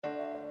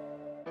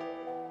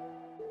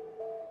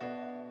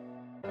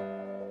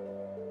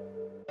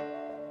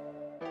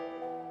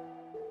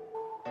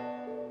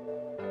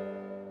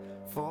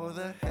For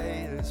the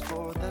haters,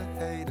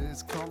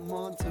 come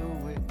on,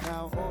 do it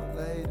now or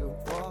later.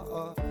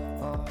 Whoa,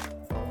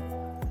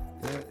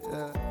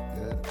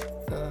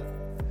 yeah.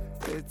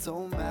 It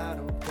don't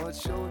matter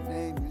what your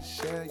name is,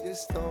 share your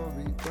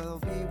story, we'll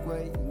be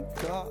waiting.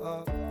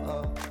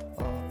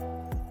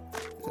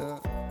 Yeah.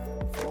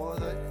 For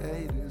the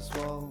haters,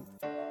 whoa.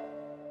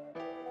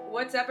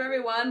 What's up,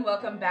 everyone?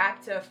 Welcome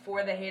back to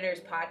For the Haters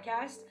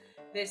podcast.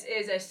 This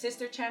is a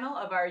sister channel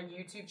of our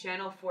YouTube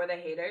channel, For the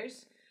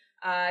Haters.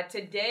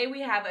 Today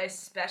we have a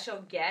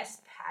special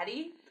guest,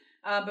 Patty.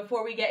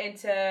 Before we get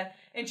into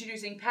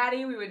introducing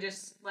Patty, we would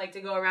just like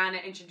to go around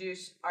and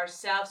introduce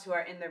ourselves who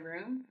are in the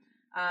room.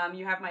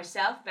 You have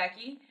myself,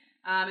 Becky,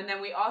 and then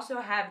we also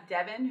have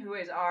Devin, who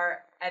is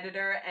our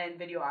editor and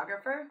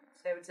videographer.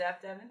 Say what's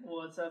up, Devin.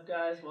 What's up,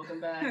 guys? Welcome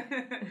back.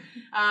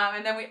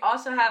 And then we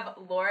also have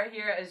Laura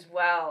here as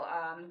well.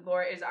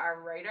 Laura is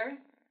our writer.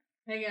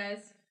 Hey,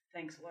 guys.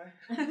 Thanks, Laura.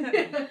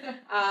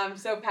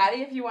 So,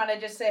 Patty, if you want to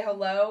just say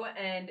hello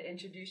and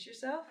introduce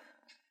yourself.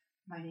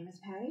 My name is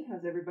Patty.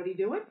 How's everybody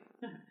doing?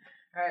 All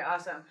right,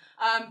 awesome.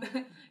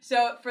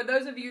 So, for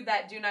those of you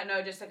that do not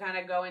know, just to kind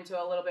of go into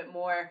a little bit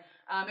more,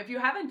 if you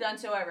haven't done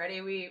so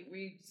already,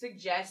 we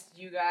suggest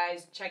you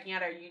guys checking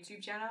out our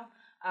YouTube channel.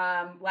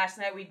 Last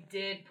night we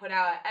did put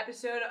out an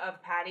episode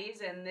of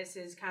Patty's, and this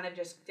is kind of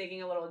just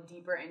digging a little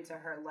deeper into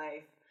her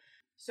life.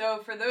 So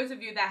for those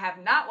of you that have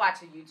not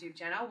watched the YouTube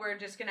channel, we're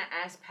just going to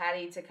ask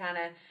Patty to kind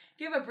of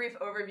give a brief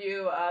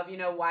overview of,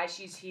 why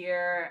she's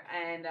here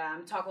and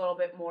talk a little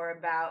bit more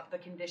about the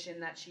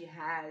condition that she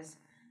has.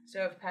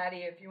 So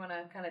if you want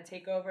to kind of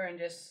take over and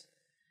just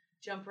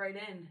jump right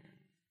in.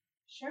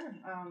 Sure.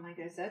 Like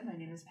I said, my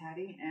name is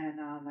Patty,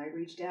 and I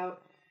reached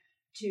out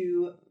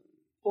to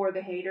For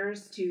the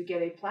Haters to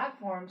get a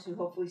platform to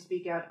hopefully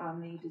speak out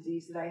on the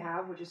disease that I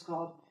have, which is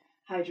called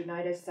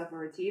hidradenitis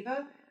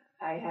suppurativa.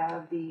 I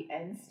have the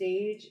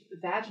end-stage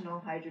vaginal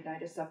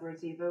hidradenitis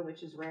suppurativa,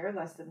 which is rare.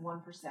 Less than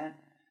 1%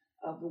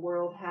 of the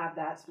world have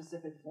that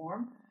specific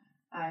form.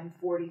 I'm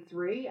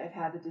 43. I've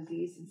had the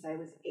disease since I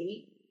was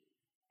 8,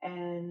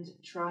 and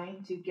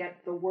trying to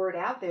get the word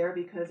out there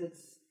because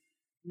it's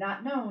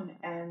not known,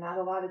 and not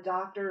a lot of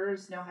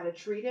doctors know how to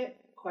treat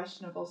it,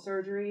 questionable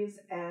surgeries,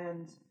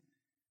 and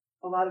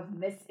a lot of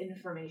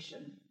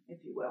misinformation,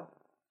 if you will.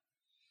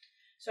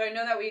 So I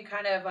know that we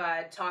kind of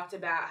talked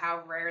about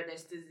how rare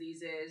this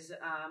disease is,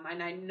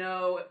 and I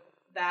know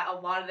that a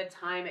lot of the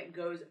time it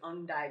goes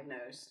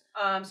undiagnosed.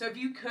 So if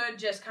you could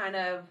just kind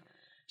of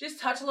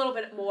touch a little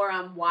bit more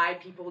on why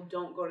people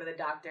don't go to the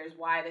doctors,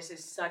 why this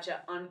is such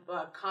a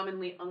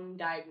commonly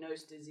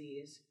undiagnosed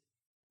disease.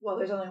 Well,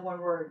 there's only one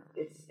word.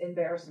 It's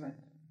embarrassment.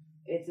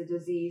 It's a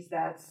disease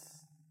I'm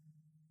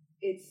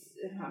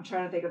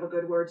trying to think of a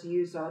good word to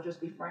use, so I'll just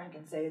be frank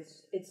and say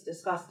it's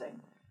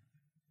disgusting.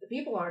 The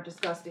people aren't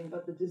disgusting,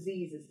 but the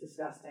disease is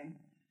disgusting.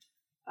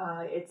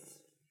 It's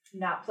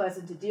not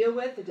pleasant to deal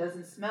with. It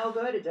doesn't smell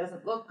good. It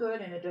doesn't look good,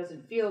 and it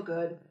doesn't feel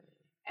good.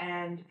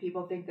 And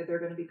people think that they're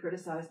going to be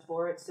criticized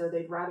for it, so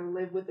they'd rather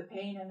live with the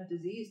pain and the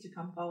disease to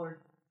come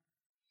forward.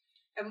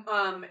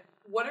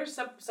 What are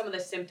some of the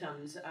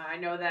symptoms? I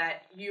know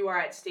that you are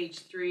at stage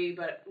 3,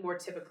 but more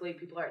typically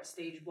people are at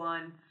stage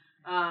 1.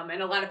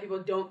 And a lot of people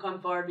don't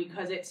come forward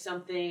because it's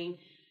something,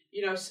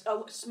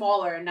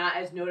 smaller and not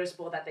as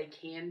noticeable that they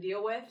can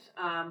deal with.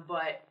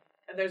 But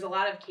there's a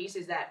lot of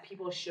cases that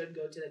people should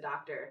go to the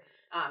doctor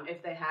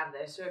if they have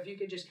this. So if you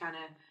could just kind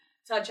of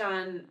touch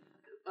on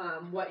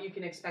what you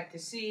can expect to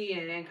see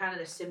and kind of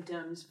the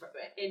symptoms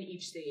in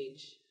each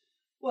stage.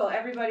 Well,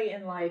 everybody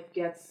in life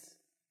gets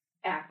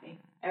acne.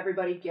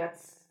 Everybody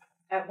gets,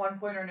 at one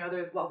point or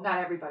another, well, not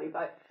everybody,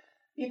 but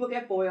people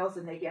get boils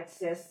and they get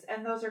cysts,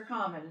 and those are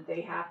common.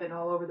 They happen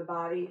all over the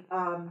body.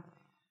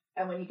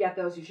 And when you get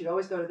those, you should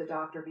always go to the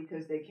doctor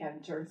because they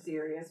can turn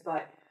serious.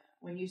 But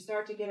when you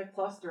start to get a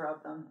cluster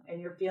of them and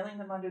you're feeling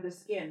them under the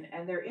skin,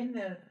 and they're in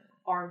the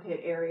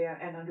armpit area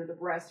and under the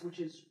breast, which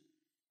is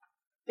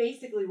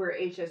basically where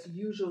HS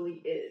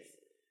usually is.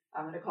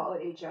 I'm going to call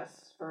it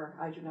HS for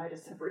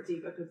hidradenitis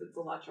suppurativa because it's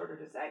a lot shorter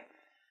to say.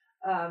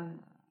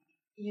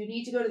 You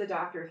need to go to the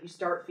doctor if you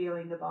start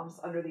feeling the bumps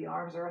under the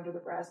arms or under the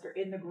breast or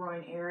in the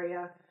groin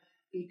area,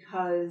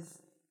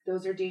 because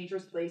those are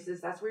dangerous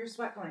places. That's where your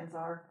sweat glands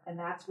are, and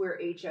that's where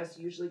HS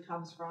usually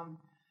comes from.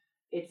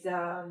 It's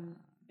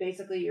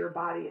basically your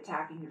body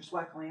attacking your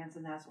sweat glands,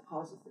 and that's what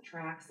causes the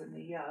tracts and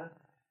the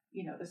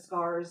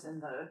scars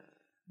and the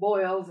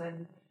boils.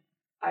 And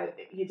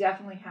you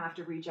definitely have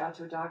to reach out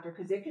to a doctor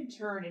because it can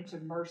turn into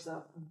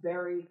MRSA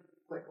very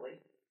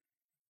quickly.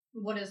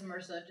 What is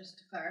MRSA, just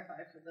to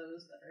clarify for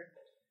those that are...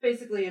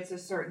 Basically, it's a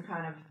certain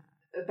kind of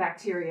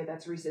bacteria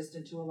that's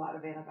resistant to a lot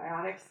of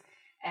antibiotics,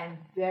 and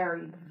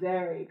very,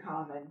 very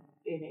common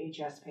in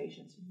HS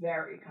patients.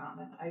 Very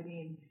common. I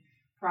mean,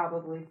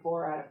 probably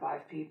 4 out of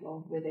 5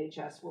 people with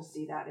HS will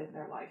see that in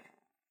their life.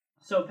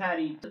 So,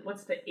 Patty,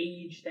 what's the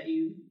age that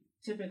you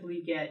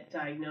typically get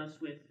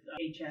diagnosed with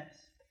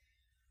HS?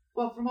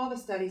 Well, from all the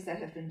studies that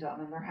have been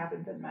done, and there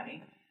haven't been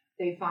many,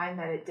 they find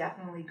that it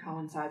definitely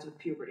coincides with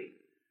puberty.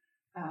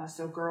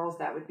 So girls,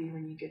 that would be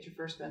when you get your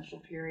first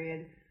menstrual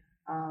period.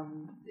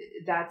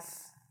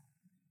 That's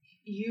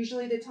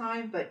usually the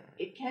time, but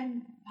it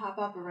can pop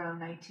up around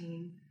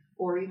 19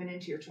 or even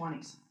into your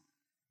 20s.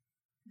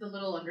 The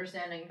little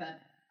understanding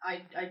that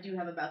I do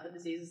have about the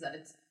disease is that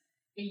it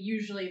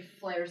usually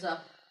flares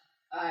up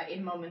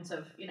in moments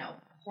of,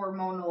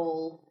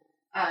 hormonal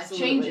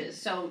Absolutely.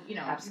 changes. So,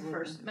 Absolutely. your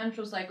first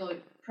menstrual cycle,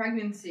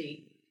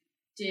 pregnancy,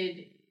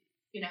 did,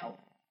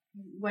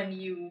 when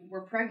you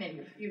were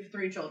pregnant, you have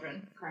 3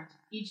 children. Correct.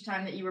 Each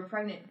time that you were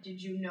pregnant,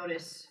 did you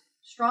notice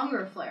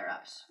stronger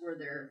flare-ups? Were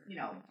there,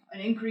 an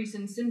increase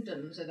in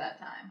symptoms at that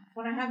time?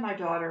 When I had my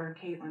daughter,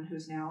 Caitlin,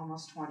 who's now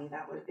almost 20,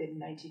 that was in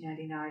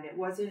 1999, it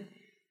wasn't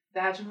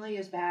vaginally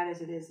as bad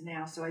as it is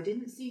now, so I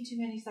didn't see too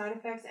many side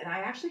effects, and I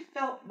actually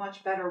felt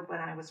much better when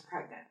I was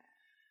pregnant.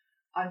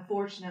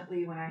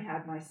 Unfortunately, when I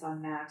had my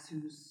son Max,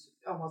 who's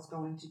almost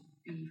going to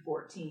be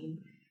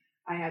 14,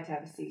 I had to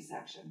have a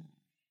C-section.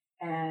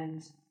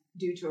 And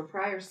due to a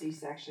prior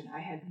C-section,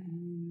 I had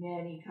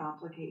many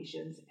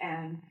complications,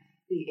 and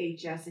the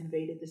HS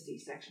invaded the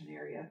C-section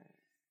area.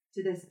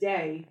 To this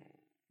day,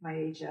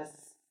 my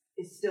HS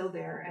is still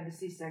there, and the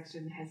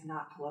C-section has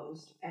not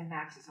closed, and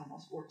Max is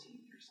almost 14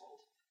 years old.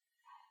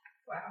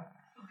 Wow.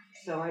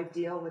 So I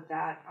deal with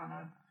that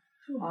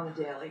on a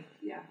daily.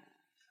 Yeah.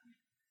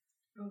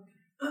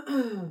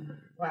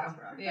 Wow.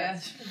 Yeah.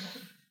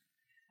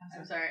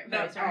 I'm sorry. No,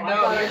 Very sorry. I no,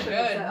 thought I you're should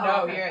have good. said-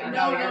 No, okay. you're I'm no,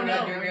 sorry. you're no,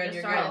 good. You're we're good. just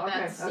You're sorry good. that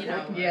Okay,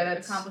 that's, okay. Yeah, a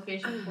that's-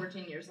 complication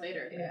 14 years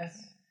later.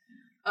 Yes.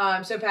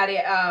 So Patty,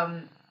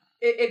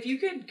 if you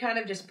could kind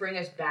of just bring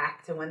us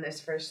back to when this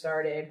first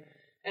started,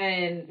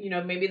 and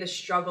maybe the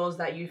struggles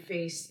that you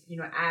faced,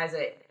 as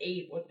a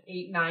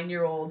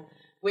 9-year-old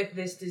with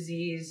this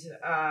disease,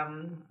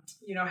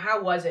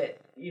 how was it,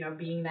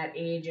 being that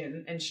age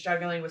and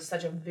struggling with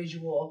such a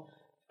visual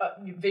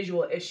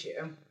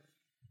issue?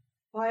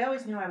 Well, I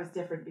always knew I was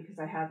different because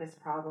I had this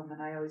problem,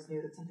 and I always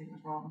knew that something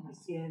was wrong with my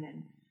skin,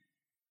 and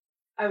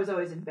I was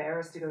always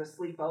embarrassed to go to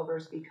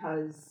sleepovers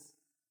because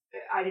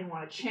I didn't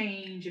want to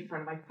change in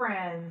front of my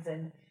friends,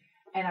 and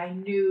I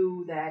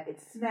knew that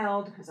it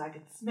smelled because I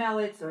could smell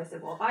it, so I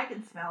said, well, if I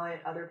can smell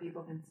it, other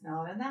people can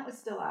smell it, and that was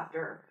still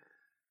after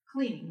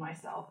cleaning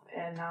myself,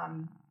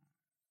 and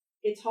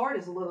it's hard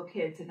as a little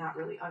kid to not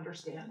really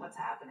understand what's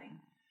happening,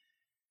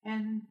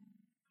 and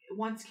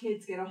once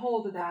kids get a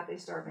hold of that, they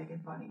start making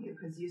fun of you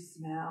because you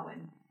smell,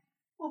 and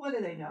well, what do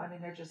they know? I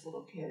mean, they're just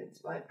little kids,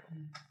 but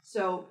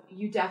so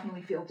you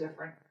definitely feel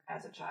different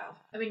as a child.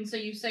 I mean, so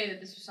you say that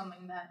this was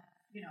something that,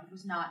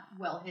 was not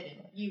well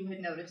hidden. You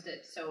had noticed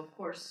it, so of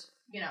course,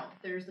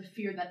 there's the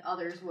fear that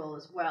others will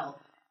as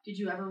well. Did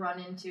you ever run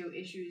into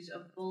issues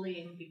of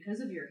bullying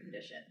because of your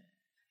condition?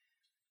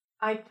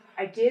 I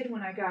did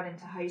when I got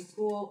into high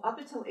school. Up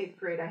until 8th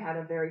grade, I had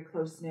a very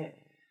close-knit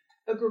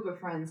a group of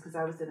friends because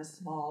I was in a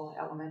small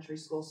elementary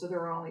school, so there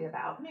were only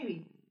about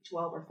maybe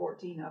 12 or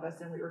 14 of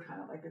us, and we were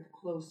kind of like a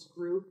close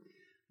group.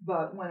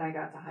 But when I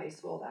got to high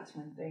school, that's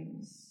when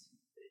things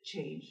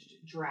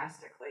changed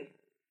drastically.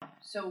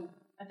 So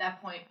at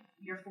that point,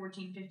 you're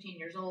 14, 15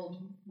 years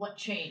old. What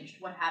changed?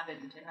 What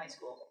happened in high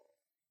school?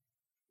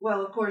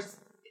 Well, of course,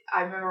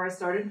 I remember I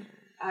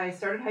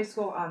started high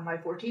school on my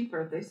 14th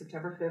birthday,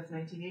 September 5th,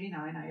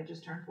 1989. I had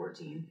just turned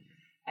 14,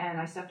 and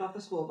I stepped off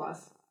the school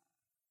bus,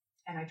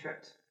 and I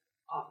tripped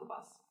off the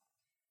bus.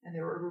 And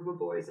there were a group of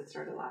boys that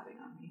started laughing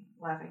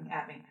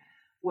at me.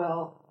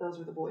 Well, those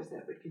were the boys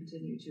that would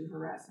continue to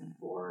harass me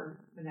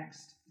for the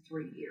next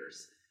 3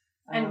 years.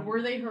 And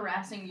were they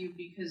harassing you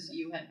because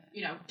you had,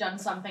 done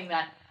something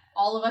that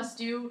all of us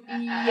do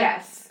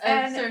yes.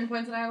 at certain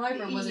points in our life,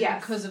 or was it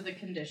yes. because of the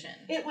condition?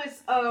 It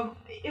was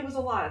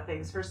a lot of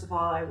things. First of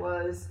all, I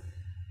was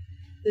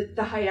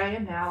the height I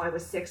am now. I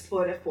was 6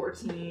 foot at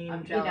 14.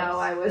 I'm jealous.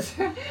 I was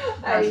I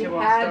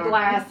Basketball had star.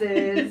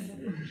 glasses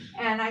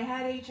and I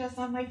had HS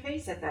on my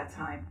face at that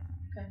time.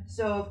 Okay.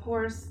 So of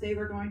course they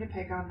were going to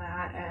pick on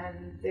that,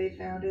 and they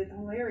found it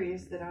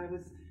hilarious that I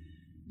was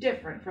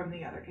different from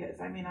the other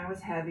kids. I mean, I was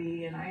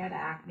heavy and I had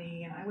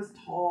acne and I was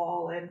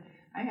tall and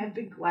I had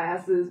big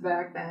glasses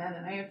back then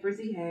and I had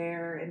frizzy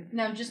hair. And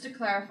Now, just to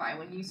clarify,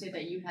 when you say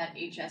that you had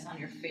HS on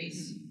your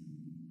face,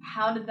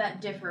 how did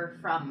that differ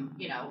from,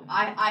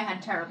 I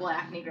had terrible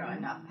acne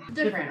growing up.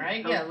 Different,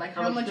 right? Yeah, like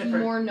How how much much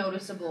different? more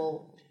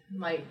noticeable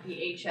might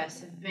the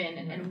HS have been,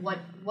 and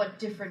what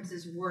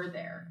differences were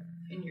there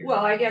in your...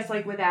 well, I guess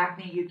like with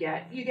acne, you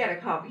get a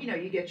couple,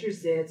 you get your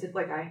zits. It's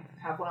like I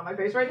have one on my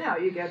face right now.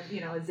 You get,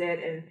 a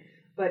zit,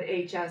 but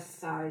HS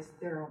size,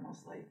 they're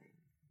almost like,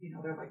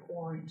 they're like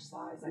orange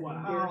size. I mean,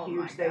 Wow. they're Oh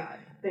huge. my God.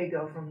 They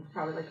go from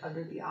probably like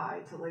under the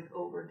eye to like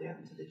over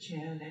down to the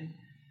chin, and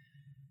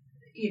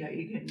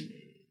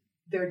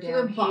they're So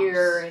down they're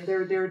here, bumps.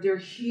 and they're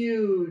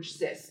huge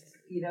cysts.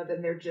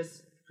 Then they're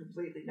just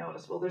completely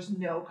noticeable. There's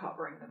no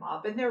covering them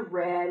up, and they're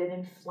red and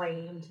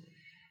inflamed,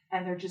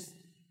 and they're just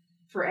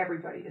for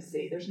everybody to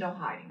see. There's no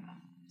hiding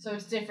them. So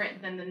it's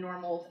different than the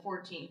normal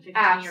 14,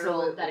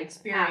 15-year-old that Absolutely.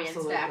 experienced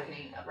Absolutely.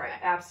 acne. Okay. Right?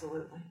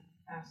 Absolutely.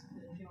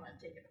 If you want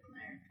to take it from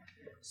there.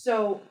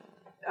 So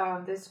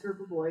this group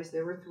of boys,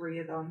 there were 3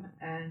 of them,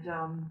 and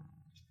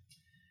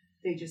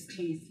they just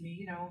teased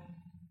me,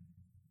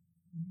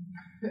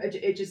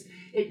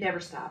 it never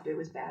stopped. It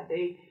was bad.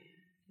 They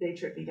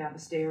tripped me down the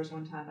stairs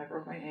one time. I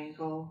broke my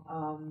ankle.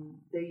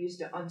 They used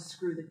to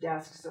unscrew the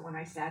desk, so when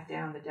I sat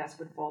down, the desk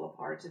would fall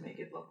apart to make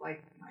it look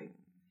like my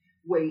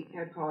weight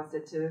had caused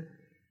it to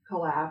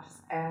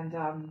collapse. And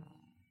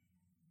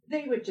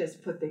they would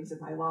just put things in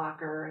my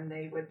locker, and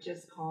they would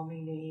just call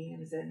me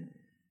names. And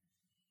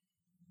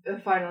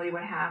finally,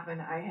 what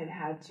happened, I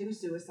had 2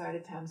 suicide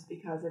attempts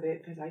because of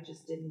it, because I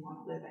just didn't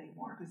want to live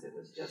anymore, because it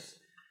was just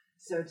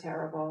so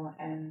terrible.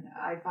 And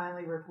I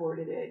finally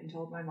reported it and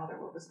told my mother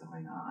what was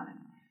going on. And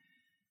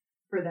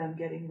for them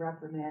getting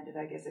reprimanded,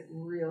 I guess it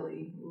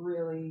really,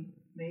 really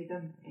made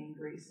them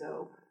angry.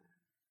 So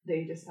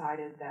they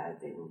decided that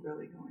they were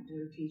really going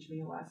to teach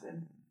me a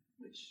lesson,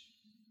 which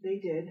they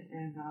did.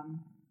 And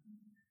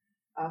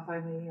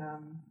finally,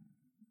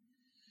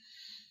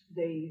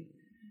 they,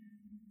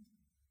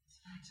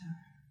 to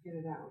get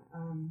it out,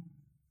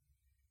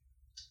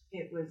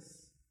 it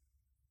was,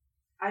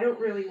 I don't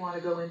really want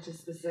to go into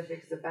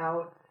specifics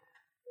about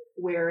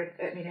where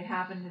it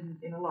happened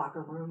in a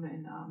locker room,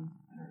 and I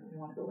don't really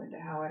want to go into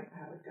how it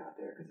got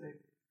there, because I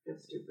feel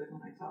stupid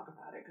when I talk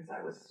about it, because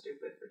I was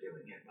stupid for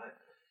doing it, but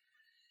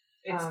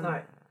it's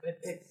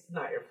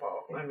not your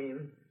fault.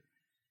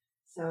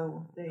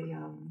 So they,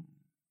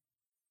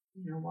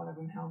 one of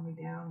them held me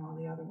down while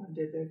the other one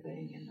did their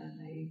thing, and then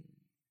they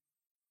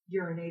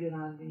urinated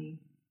on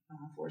me,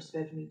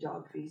 force-fed me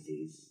dog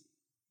feces,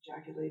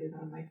 ejaculated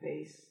on my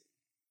face,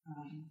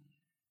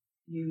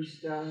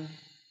 used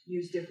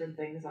different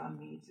things on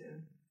me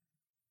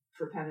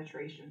for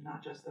penetration,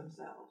 not just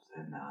themselves,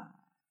 and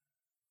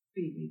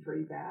beat me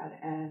pretty bad.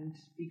 And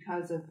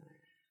because of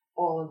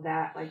all of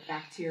that, like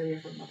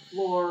bacteria from the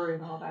floor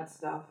and all that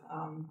stuff,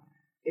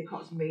 it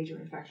caused major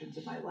infections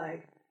in my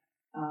leg,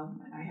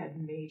 and I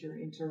had major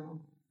internal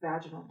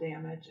vaginal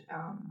damage.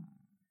 I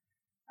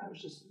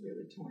was just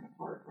really torn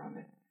apart from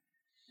it,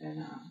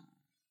 and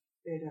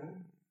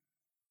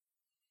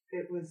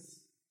it was.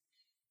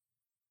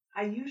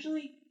 I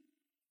usually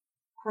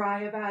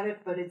cry about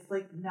it, but it's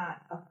like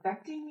not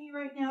affecting me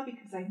right now,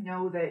 because I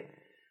know that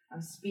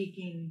I'm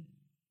speaking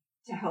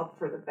to help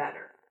for the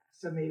better.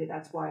 So maybe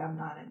that's why I'm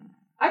not in.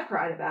 I've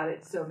cried about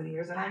it so many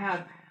years, and I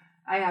have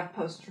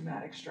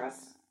post-traumatic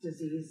stress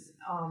disease,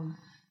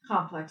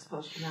 complex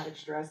post-traumatic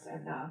stress,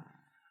 and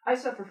I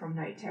suffer from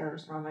night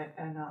terrors from it.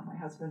 And my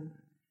husband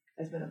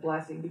has been a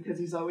blessing, because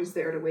he's always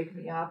there to wake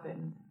me up,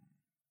 and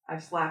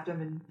I've slapped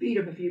him and beat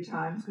him a few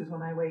times, because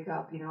when I wake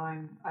up,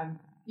 I'm.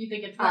 You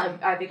think it's them?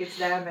 I think it's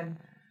them, and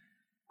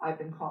I've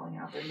been calling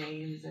out their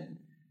names. And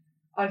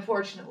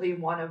unfortunately,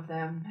 one of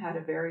them had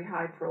a very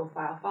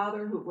high-profile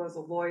father who was a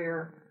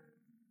lawyer,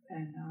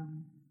 and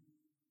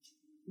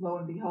lo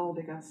and behold,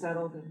 it got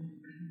settled, and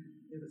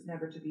it was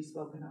never to be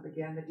spoken of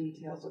again. The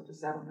details of the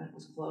settlement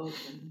was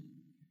closed, and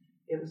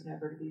it was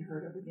never to be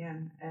heard of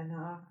again. And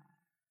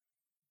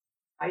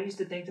I used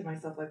to think to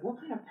myself, like, what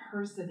kind of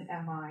person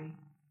am I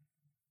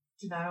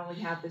to not only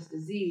have this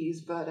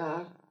disease, but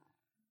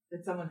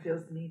that someone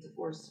feels the need to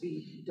force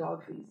feed me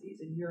dog feces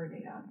and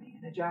urinate on me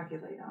and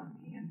ejaculate on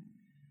me. And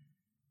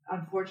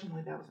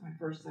unfortunately, that was my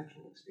first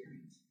sexual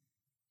experience.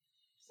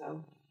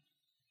 So,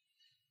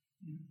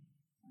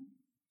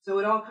 so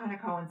it all kind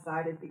of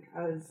coincided,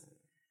 because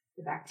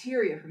the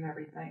bacteria from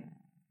everything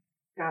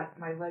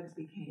my legs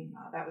became,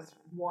 that was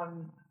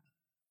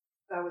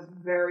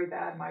very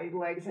bad. My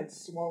legs had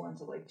swollen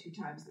to like 2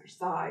 times their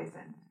size,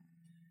 and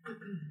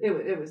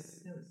it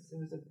was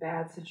a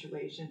bad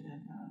situation.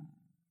 And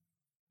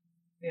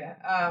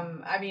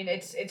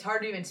it's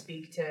hard to even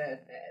speak to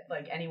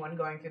like anyone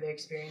going through the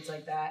experience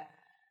like that.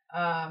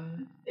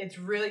 It's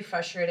really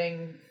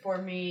frustrating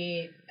for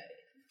me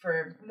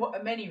for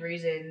many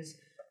reasons,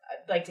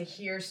 like to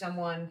hear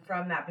someone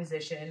from that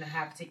position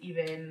have to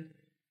even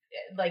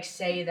like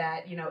say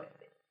that,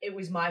 it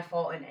was my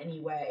fault in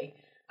any way,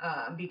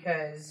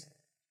 because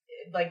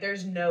like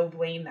there's no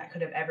blame that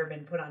could have ever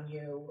been put on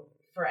you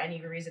for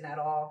any reason at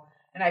all.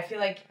 And I feel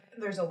like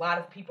there's a lot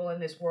of people in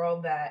this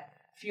world that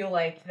feel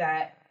like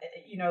that,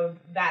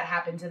 that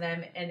happened to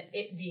them and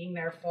it being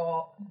their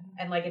fault,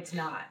 and like it's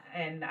not.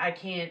 And I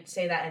can't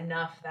say that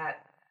enough,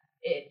 that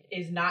it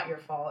is not your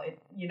fault.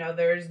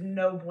 There's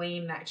no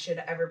blame that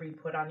should ever be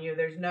put on you.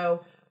 There's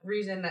no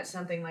reason that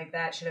something like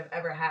that should have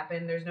ever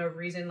happened. There's no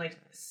reason like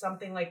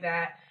something like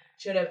that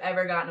should have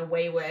ever gotten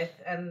away with.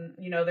 And,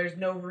 there's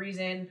no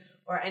reason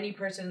or any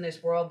person in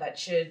this world that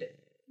should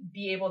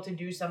be able to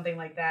do something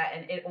like that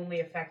and it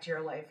only affect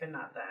your life and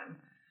not them.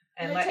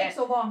 And it takes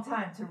a long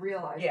time to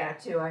realize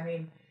that too. I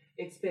mean,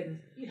 it's been,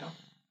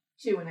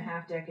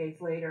 2.5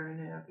 decades later,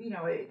 and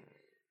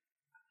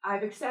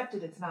I've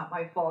accepted it's not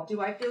my fault. Do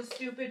I feel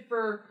stupid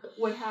for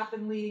what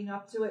happened leading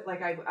up to it?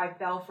 Like I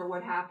fell for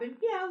what happened?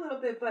 Yeah, a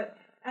little bit. But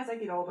as I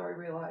get older, I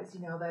realize,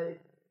 that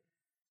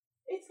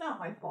it's not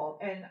my fault.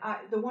 And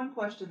the one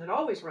question that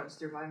always runs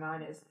through my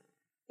mind is,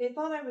 they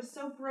thought I was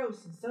so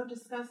gross and so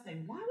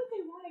disgusting. Why would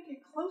they want to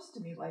get close to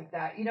me like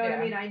that? You know what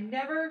I mean? I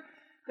never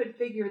could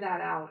figure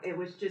that out. It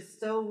was just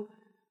so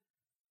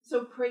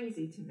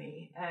crazy to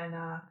me. And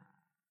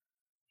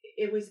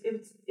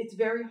it's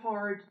very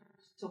hard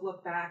to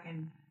look back,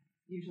 and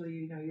usually,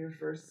 you know, your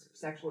first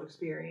sexual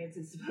experience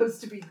is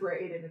supposed to be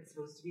great and it's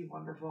supposed to be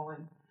wonderful,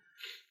 and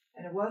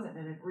it wasn't,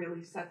 and it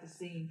really set the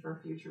scene for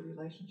future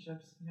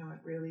relationships. You know, it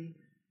really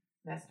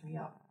messed me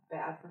up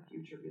bad for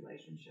future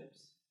relationships.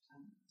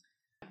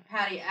 So.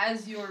 Patty,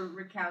 as you're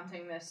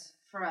recounting this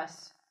for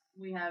us,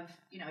 we have,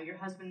 you know, your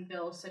husband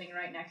Bill sitting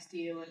right next to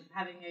you and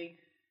having a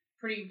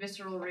pretty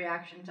visceral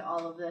reaction to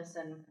all of this,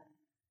 and,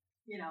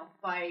 you know,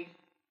 by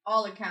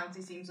all accounts,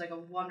 he seems like a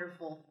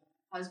wonderful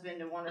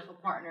husband, a wonderful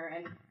partner,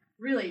 and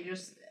really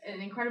just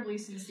an incredibly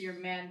sincere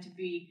man to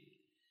be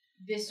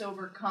this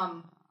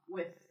overcome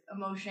with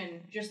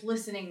emotion, just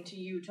listening to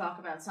you talk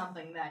about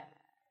something that,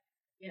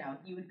 you know,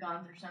 you had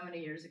gone through so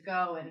many years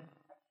ago. And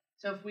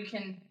so if we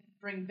can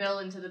bring Bill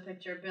into the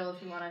picture. Bill,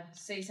 if you want to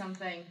say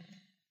something.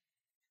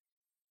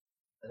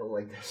 I don't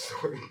like that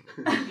story.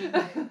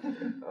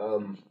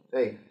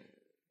 Hey,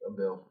 I'm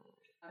Bill.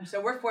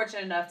 So we're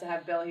fortunate enough to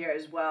have Bill here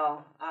as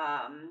well.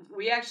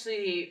 We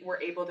actually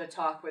were able to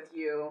talk with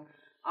you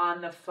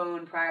on the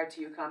phone prior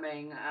to you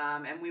coming,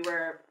 and we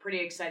were pretty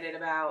excited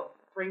about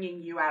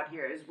bringing you out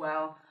here as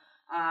well.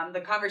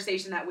 The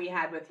conversation that we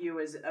had with you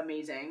was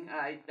amazing.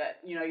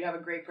 You know, you have a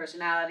great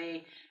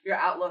personality. Your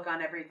outlook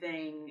on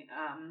everything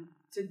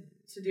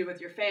to do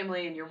with your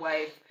family and your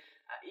wife,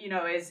 you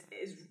know,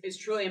 is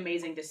truly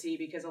amazing to see,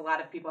 because a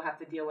lot of people have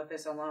to deal with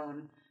this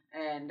alone.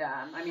 And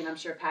I mean, I'm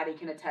sure Patty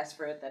can attest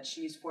for it that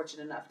she's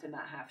fortunate enough to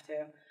not have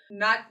to.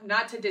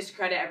 Not to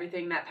discredit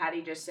everything that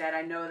Patty just said.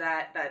 I know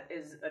that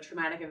is a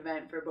traumatic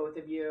event for both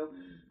of you.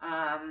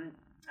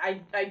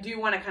 I do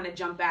want to kind of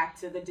jump back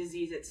to the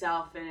disease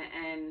itself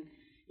and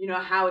you know,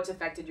 how it's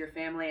affected your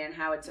family and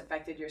how it's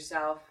affected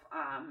yourself.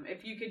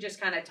 If you could just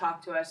kind of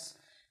talk to us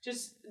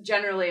just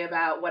generally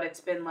about what it's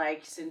been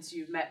like since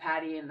you've met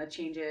Patty and the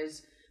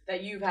changes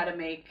that you've had to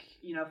make,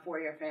 you know, for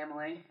your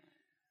family.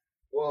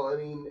 Well, I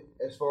mean,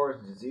 as far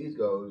as the disease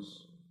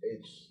goes,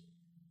 it's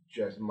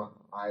just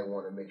I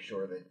want to make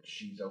sure that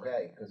she's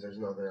okay, because there's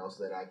nothing else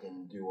that I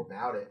can do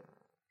about it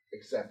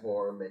except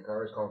for make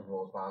her as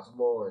comfortable as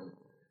possible and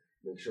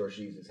make sure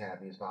she's as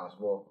happy as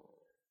possible.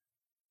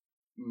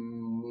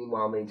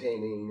 Meanwhile,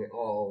 maintaining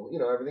all, you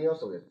know, everything else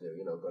that we have to do.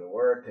 You know, go to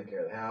work, take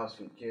care of the house,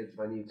 feed kids if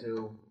I need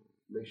to,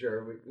 make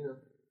sure, you know,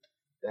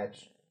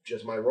 that's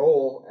just my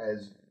role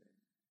as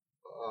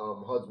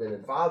husband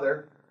and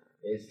father,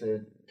 is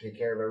to take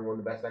care of everyone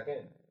the best I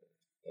can.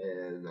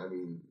 And I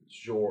mean,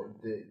 sure,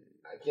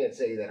 I can't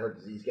say that her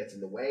disease gets in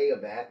the way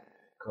of that,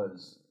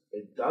 because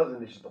it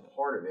doesn't. It's just a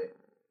part of it.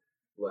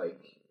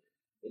 Like,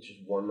 it's just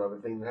one other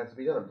thing that has to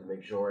be done to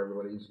make sure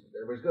everybody's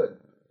good.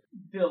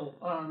 Bill,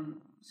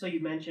 so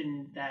you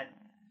mentioned that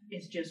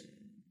it's just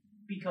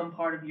become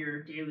part of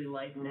your daily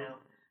life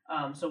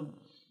now. So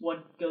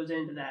what goes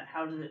into that?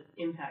 How does it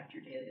impact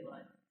your daily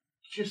life?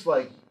 Just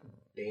like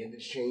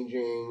bandage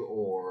changing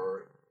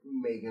or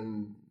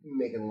making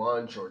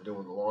lunch or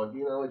doing the laundry.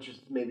 You know, it's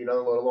just maybe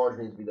another load of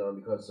laundry needs to be done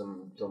because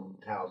some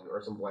towels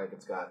or some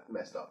blankets got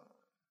messed up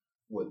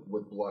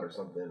with blood or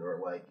something,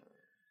 or like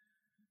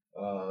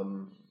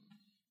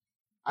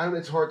I don't know,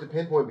 it's hard to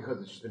pinpoint because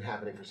it's just been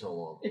happening for so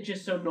long. It's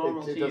just so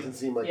normal to you. you. It doesn't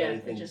seem like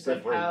anything it's just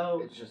different.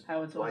 Like it's just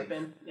how it's always life.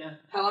 been. Yeah.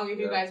 How long have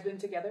you guys been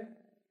together?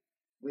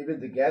 We've been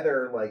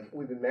together, like,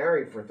 we've been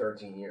married for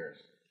 13 years.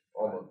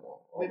 Almost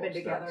We've been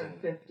together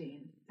 13.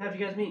 15. How'd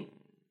you guys meet?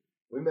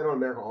 We met on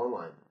America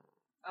Online.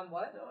 On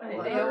what?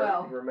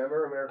 AOL.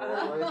 Remember America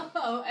Online?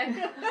 Oh, and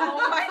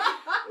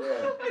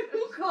Yeah.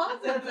 who calls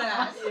it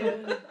that?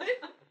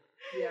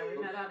 Yeah,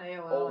 we met on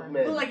AOL. Old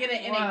men. Like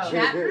in Wow. a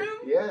chat room?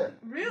 Yeah.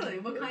 Really?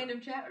 What kind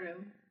of chat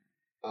room?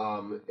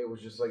 It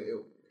was just like,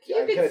 You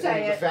I can can't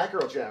say it was it. a fat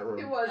girl chat room.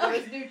 It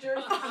was New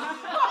Jersey.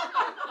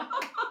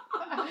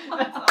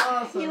 That's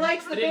awesome. He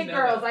likes the I didn't big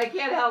know girls. that. I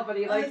can't help it.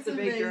 He likes That's the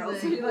big girls.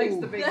 amazing. He likes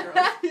the big girls.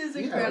 That is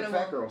Yeah, I like incredible.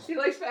 fat girls. He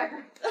likes fat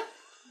girls.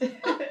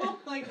 Oh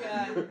my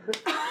god.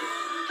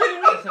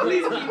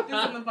 Please keep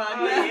this in the podcast?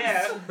 Oh,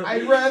 yeah.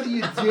 I'd rather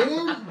you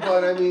didn't,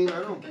 but I mean, I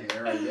don't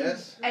care, I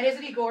guess. And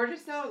isn't he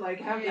gorgeous though? Like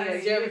how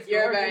Yes, you're he's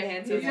very gorgeous.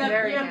 handsome. He's You have,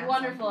 very you have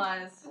handsome. wonderful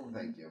eyes. Oh,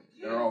 thank you.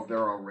 They're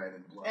all red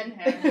and blood. And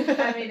hair.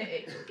 I mean,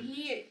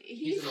 he's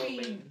He's an old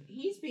man.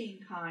 he's being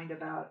kind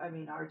about, I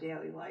mean, our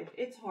daily life.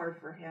 It's hard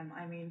for him.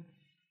 I mean,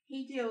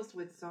 he deals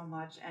with so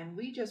much, and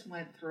we just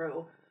went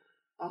through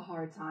a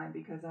hard time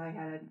because I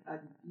had a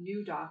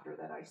new doctor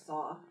that I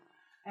saw,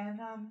 and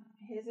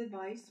his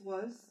advice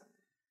was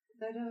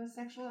that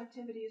sexual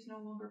activity is no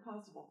longer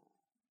possible.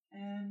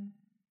 And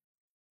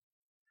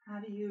how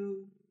do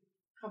you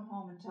come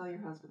home and tell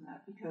your husband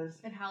that? Because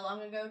And how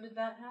long ago did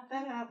that happen?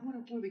 that happened.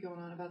 What are we going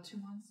on? About 2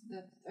 months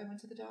that I went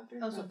to the doctor.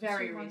 Oh, so About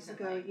very 2 months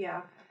recently. ago. Yeah,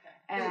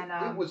 Okay.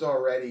 and it was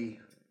already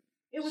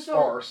it was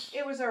sparse.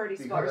 It was already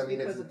because, sparse I mean,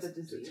 because it's of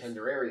the disease. a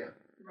tender area.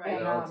 Right. You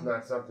know, And, it's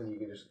not something you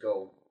can just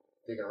go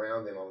digging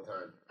around in all the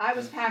time. I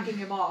was packing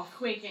him off.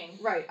 Quaking.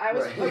 Right. I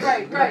was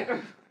Right.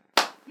 right.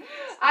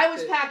 I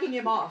was packing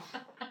him off.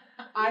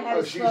 I had.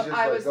 Oh, to she's slow- just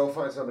I like, was. go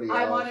find somebody else.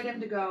 I wanted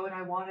him to go, and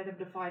I wanted him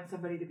to find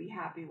somebody to be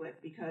happy with,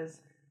 because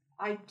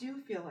I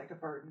do feel like a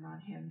burden on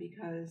him,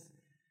 because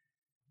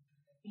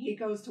he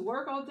goes to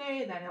work all day,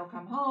 and then he'll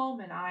come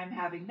home, and I'm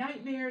having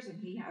nightmares, and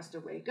he has to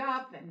wake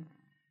up, and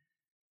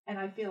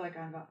I feel like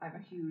I'm a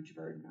huge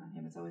burden on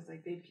him. It's always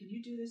like, babe, can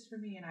you do this for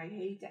me? And I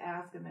hate to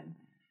ask him, and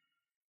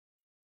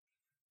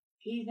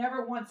he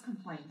never once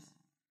complains,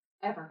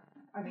 ever.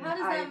 I mean, How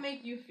does that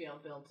make you feel,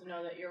 Bill, to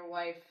know that your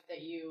wife,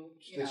 that you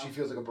That know, she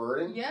feels like a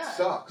burden? Yeah.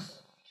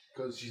 Sucks.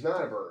 Because she's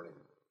not a burden.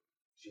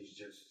 She's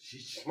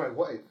just my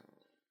wife.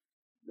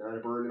 Not a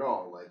burden at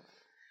all. Like,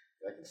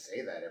 I can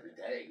say that every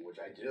day, which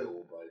I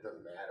do, but it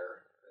doesn't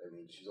matter. I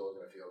mean, she's always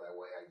going to feel that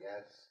way, I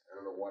guess. I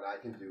don't know what I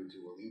can do to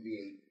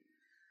alleviate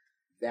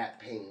that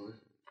pain,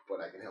 but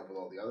I can help with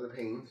all the other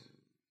pains.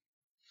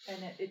 And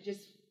it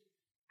just,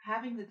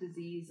 having the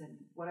disease and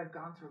what I've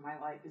gone through in my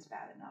life is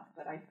bad enough,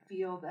 but I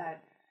feel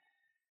that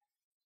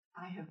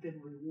I have been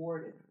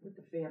rewarded with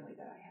the family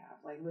that I have.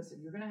 Like, listen,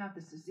 you're going to have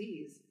this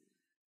disease.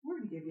 We're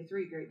going to give you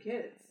 3 great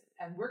kids,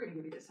 and we're going to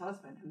give you this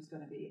husband who's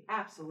going to be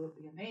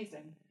absolutely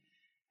amazing.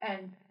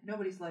 And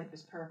nobody's life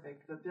is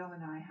perfect, but Bill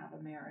and I have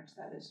a marriage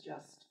that is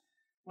just,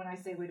 when I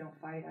say we don't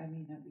fight, I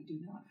mean that we do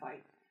not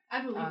fight.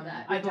 I believe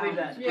that. I believe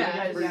that.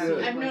 Yeah, Pretty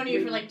good. I've known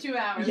you for like 2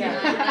 hours. Yeah.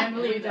 and I We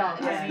believe that.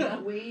 don't. I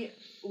mean,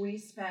 we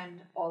spend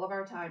all of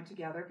our time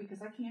together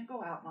because I can't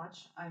go out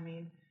much. I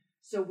mean,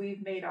 so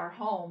we've made our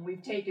home.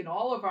 We've taken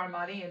all of our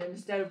money, and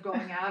instead of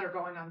going out or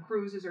going on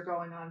cruises or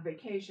going on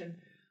vacation,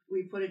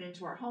 we put it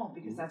into our home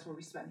because that's where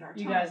we spend our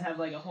time. You guys have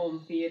like a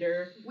home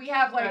theater. We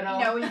have like, Right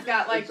you know, he's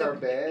got like It's our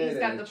bed he's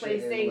got and the a chair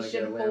and, like,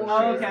 PlayStation a 4.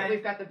 lounge chair.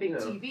 We've got the big You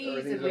know, TVs,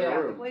 everything's and we've in our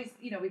got the room. place.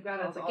 You know, we've got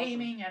all That's the awesome.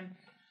 gaming,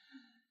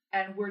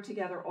 and we're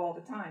together all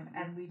the time,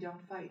 and we don't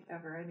fight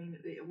ever. I mean,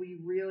 we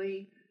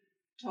really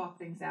talk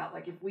things out.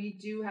 Like, if we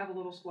do have a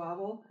little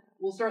squabble,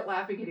 we'll start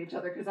laughing at each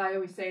other because I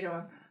always say to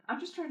him, I'm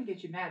just trying to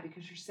get you mad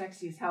because you're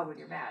sexy as hell when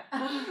you're mad.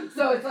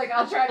 So it's like,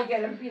 I'll try to get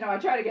him, you know, I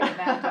try to get him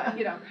mad, but,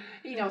 you know,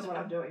 he knows what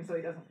I'm doing, so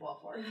he doesn't fall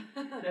for it.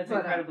 That's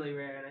But, incredibly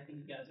rare, and I think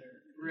you guys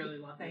are really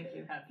lucky Thank to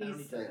you. have found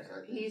He's- each other. Thanks.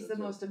 I think He's so, the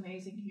too. most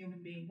amazing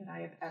human being that I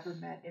have ever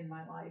met in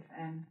my life,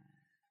 and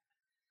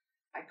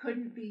I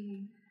couldn't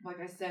be, like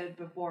I said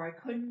before, I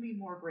couldn't be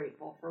more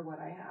grateful for what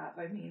I have.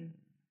 I mean,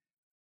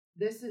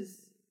 this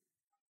is,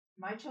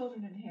 my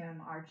children and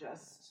him are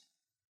just,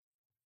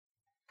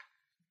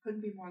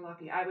 couldn't be more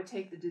lucky. I would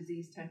take the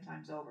disease 10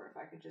 times over if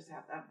I could just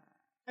have them.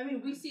 I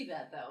mean, we see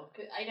that though.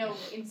 'Cause I know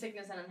in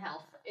sickness and in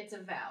health, it's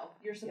a vow.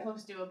 You're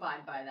supposed to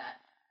abide by that.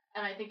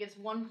 And I think it's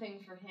one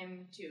thing for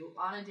him to,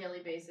 on a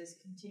daily basis,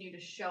 continue to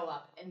show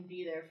up and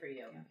be there for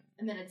you. Yeah.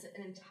 And then it's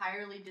an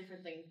entirely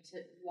different thing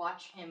to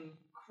watch him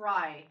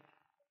cry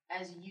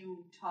as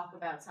you talk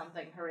about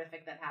something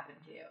horrific that happened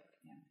to you.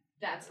 Yeah.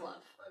 That's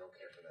love. I don't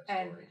care for that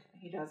And story.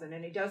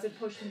 he doesn't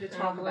push me to I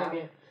talk don't about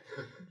blame it.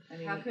 I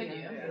mean, How could know,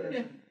 you? he doesn't-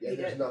 Yeah, he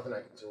there's did- nothing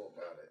I can do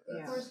about it. Yeah.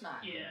 Of course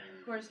not. Yeah.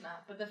 Of course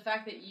not. But the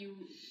fact that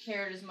you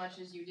cared as much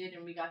as you did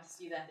and we got to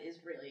see that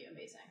is really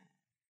amazing.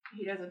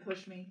 He doesn't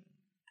push me.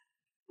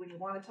 When you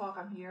want to talk,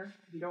 I'm here.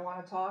 If you don't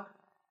want to talk,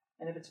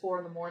 and if it's 4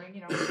 a.m,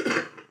 you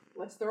know,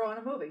 let's throw on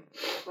a movie.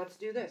 Let's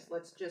do this.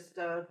 Let's just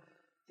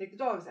take the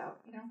dogs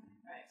out, you know?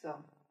 Right.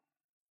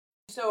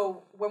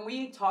 So when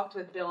we talked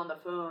with Bill on the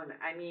phone,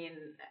 I mean,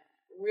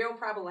 we'll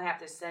probably have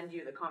to send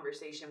you the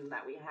conversation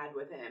that we had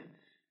with him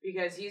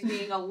because he's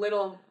being a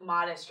little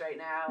modest right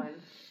now,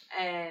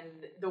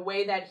 and the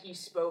way that he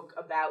spoke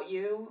about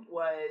you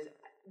was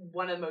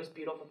one of the most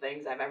beautiful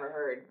things I've ever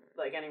heard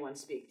like anyone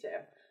speak to.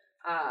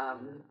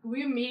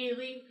 We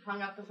immediately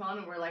hung up the phone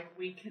and we're like,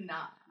 we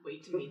cannot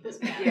wait to meet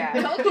this man.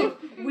 Yeah.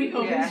 We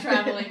hope Yeah. he's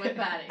traveling with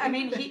Patty. I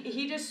mean,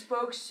 he just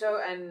spoke so,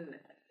 and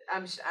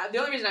the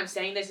only reason I'm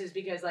saying this is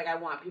because like I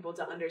want people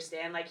to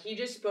understand. Like he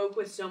just spoke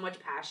with so much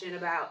passion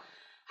about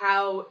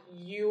how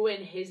you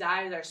in his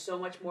eyes are so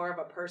much more of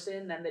a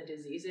person than the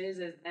disease is,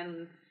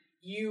 and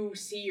you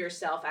see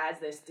yourself as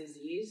this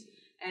disease.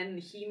 And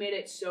he made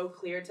it so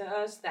clear to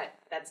us that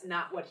that's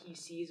not what he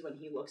sees when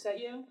he looks at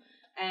you.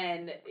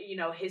 And, you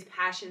know, his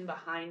passion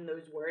behind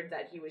those words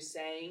that he was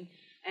saying,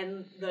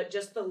 and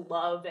the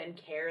love and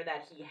care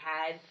that he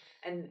had,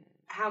 and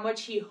how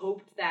much he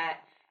hoped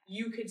that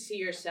you could see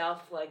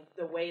yourself like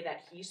the way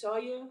that he saw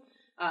you.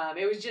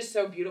 It was just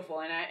so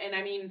beautiful. And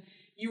I mean,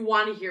 you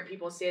want to hear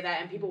people say that,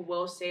 and people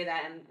will say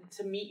that, and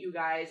to meet you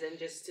guys and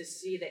just to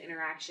see the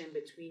interaction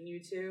between you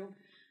two,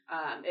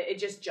 it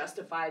just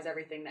justifies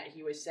everything that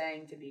he was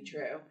saying to be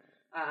true.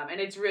 And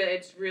it's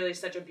really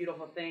such a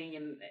beautiful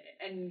thing,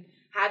 and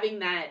having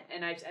that,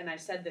 and I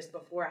said this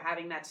before,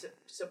 having that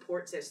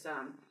support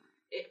system,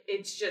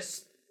 it's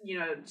just, you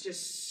know,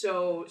 just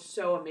so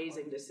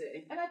amazing to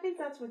see. And I think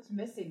that's what's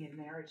missing in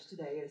marriage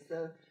today is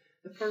the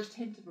first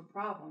hint of a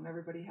problem.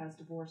 Everybody has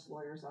divorce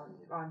lawyers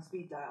on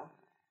speed dial.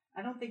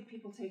 I don't think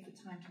people take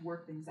the time to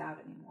work things out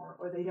anymore,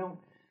 or they don't.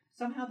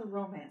 Somehow the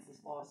romance is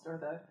lost,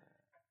 or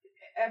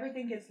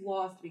everything gets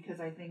lost because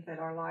I think that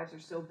our lives are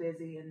so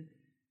busy and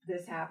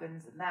this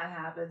happens and that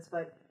happens.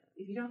 But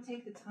if you don't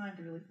take the time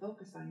to really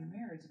focus on your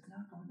marriage, it's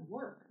not going to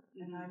work.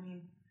 And I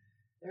mean,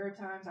 there are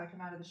times I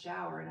come out of the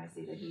shower and I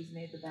see that he's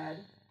made the bed,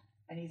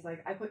 and he's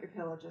like, I put your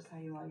pillow just how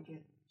you like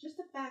it. Just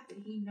the fact that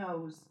he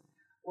knows,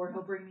 or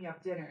he'll bring me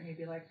up dinner and he'd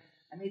be like,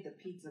 I made the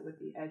pizza with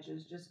the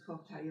edges just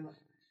cooked how you like.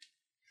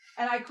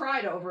 And I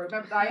cried over it.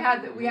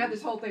 Remember, we had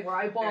this whole thing where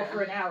I bawled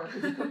for an hour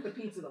because he cooked the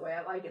pizza the way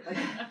I like it. Like,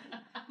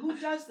 who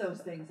does those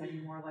things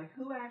anymore? Like,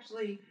 who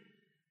actually?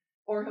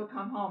 Or he'll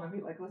come home and be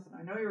like, "Listen,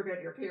 I know you were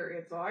getting your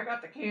period, so I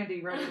got the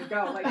candy ready to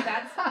go." Like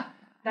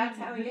that's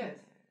how he is.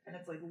 And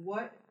it's like,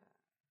 what?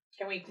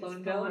 Can we clone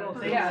It's Bill? little Or-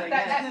 things Yeah, like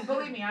that,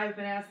 believe me, I've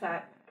been asked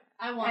that.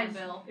 I want And-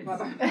 Bill.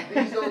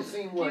 These don't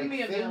seem like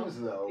me a bill. things,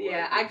 though.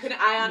 Yeah, like, I couldn't.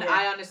 Yeah.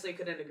 I honestly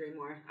couldn't agree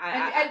more.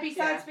 And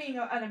besides being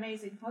an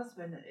amazing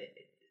husband,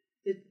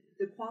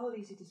 the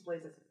qualities he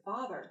displays as a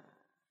father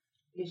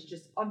is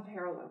just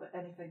unparalleled at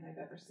anything I've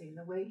ever seen.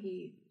 The way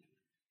he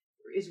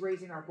is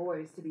raising our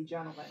boys to be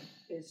gentlemen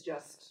is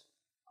just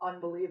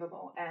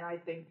unbelievable. And I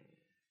think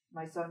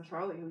my son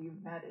Charlie, who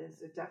you've met,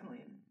 is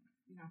definitely,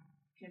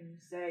 can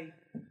say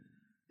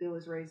Bill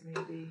has raised me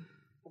to be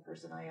the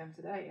person I am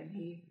today, and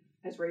he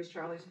has raised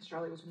Charlie since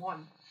Charlie was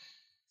 1.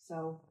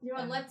 So You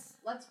know,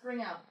 let's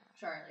bring out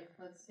Charlie.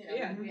 Let's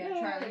Yeah. we have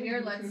Charlie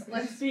here.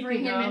 Let's Speaking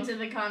bring him of- into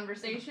the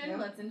conversation. Yeah.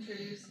 Let's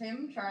introduce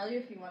him. Charlie,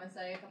 if you want to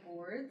say a couple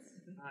words.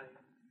 Hi.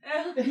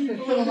 A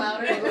little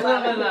louder. A little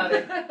bit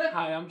louder.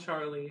 Hi, I'm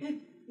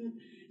Charlie.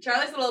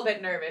 Charlie's a little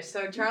bit nervous.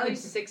 So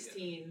Charlie's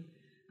 16,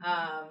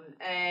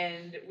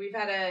 and we've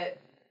had to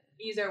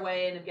ease our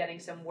way into getting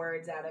some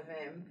words out of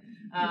him.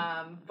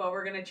 But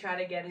we're gonna try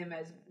to get him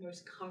as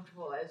most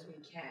comfortable as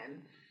we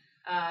can.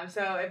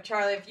 So if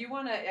Charlie, if you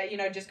want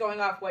to, just going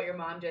off what your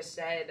mom just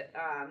said,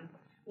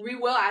 we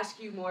will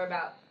ask you more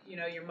about,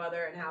 your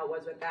mother and how it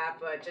was with that.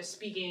 But just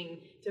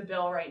speaking to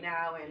Bill right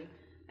now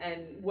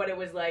and what it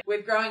was like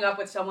with growing up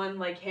with someone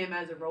like him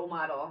as a role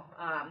model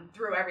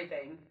through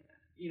everything.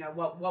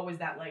 What was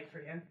that like for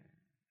you?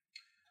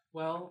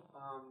 Well,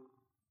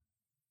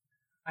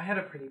 I had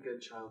a pretty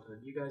good childhood.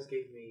 You guys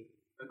gave me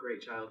a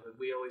great childhood.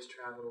 We always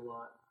traveled a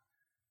lot,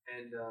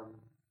 and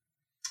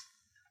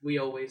we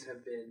always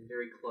have been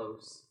very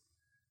close.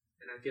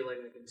 And I feel like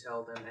I can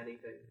tell them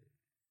anything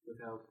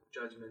without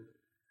judgment.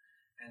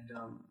 And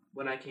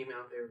when I came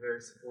out, they were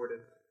very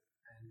supportive.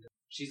 And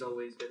she's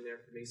always been there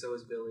for me. So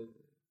is Billy.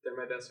 They're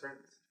my best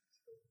friends.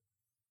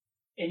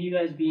 And you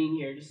guys being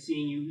here, just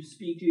seeing you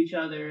speak to each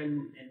other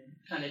and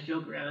kind of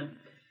joke around,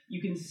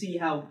 you can see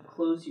how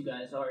close you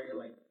guys are. You're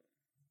like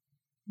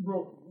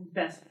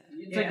best.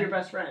 It's like Yeah. your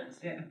best friends.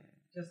 Yeah,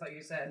 just like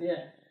you said.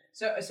 Yeah.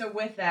 So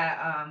with that,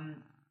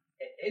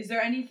 is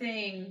there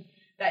anything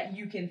that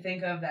you can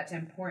think of that's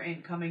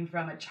important coming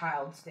from a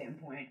child's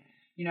standpoint?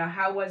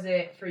 How was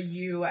it for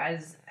you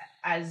as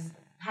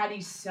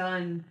Patty's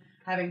son,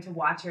 having to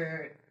watch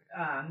her,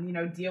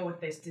 deal with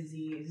this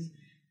disease?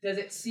 Does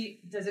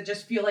it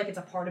just feel like it's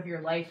a part of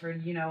your life, or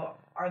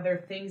are there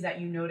things that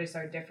you notice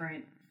are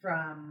different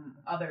from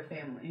other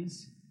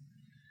families?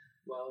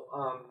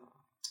 Well,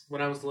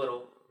 when I was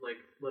little,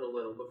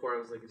 before I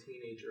was like a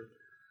teenager,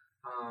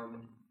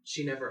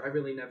 I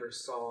really never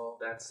saw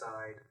that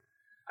side.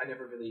 I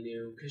never really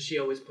knew, because she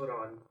always put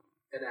on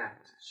an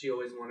act. She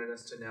always wanted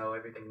us to know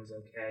everything was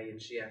okay,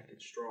 and she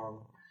acted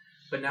strong.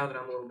 But now that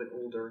I'm a little bit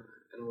older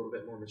and a little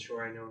bit more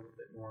mature, I know a little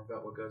bit more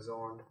about what goes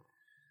on.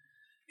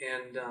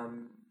 And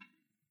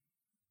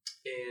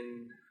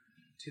in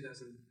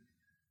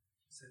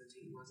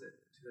 2017, was it?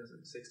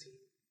 2016?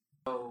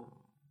 Oh,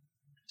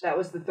 that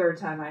was the 3rd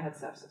time I had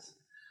sepsis.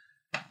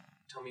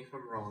 tell me if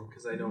I'm wrong,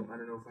 because I don't know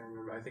if I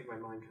remember. I think my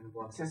mind kind of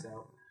blocks this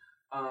out.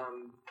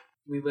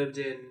 We lived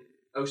in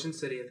Ocean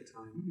City at the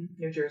time,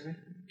 New Jersey.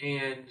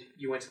 and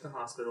you went to the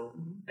hospital,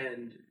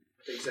 and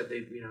they said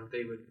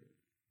they would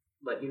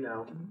let you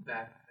know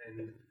back,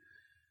 and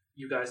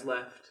you guys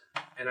left,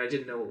 and I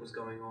didn't know what was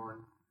going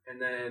on.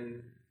 And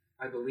then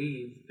I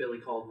believe Billy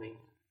called me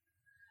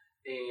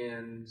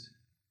and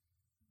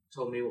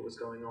told me what was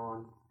going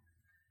on,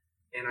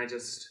 and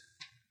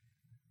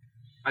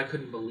I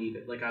couldn't believe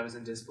it. Like, I was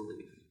in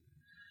disbelief,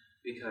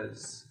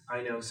 because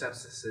I know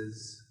sepsis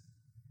is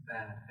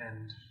bad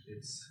and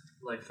it's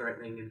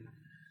life-threatening. And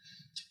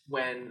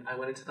when I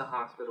went into the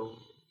hospital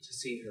to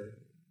see her,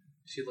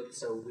 she looked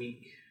so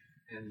weak,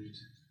 and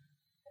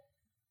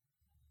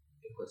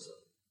it was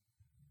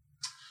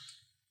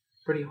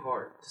pretty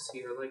hard to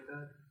see her like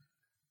that,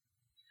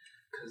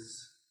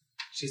 because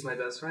she's my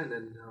best friend,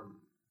 and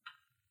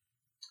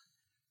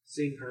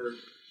seeing her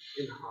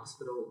in the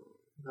hospital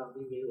without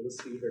being able to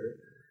see her,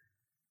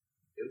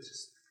 it was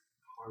just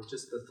hard.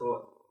 Just the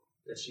thought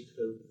that she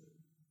could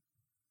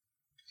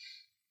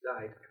have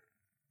died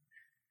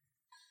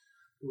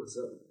was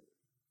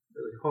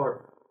really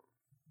hard.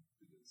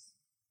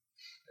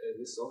 I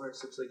always saw her as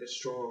such like a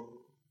strong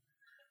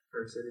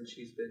person, and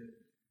she's been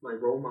my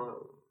role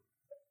model.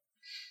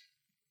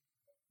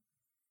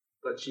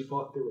 But she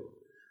fought through it,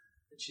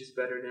 and she's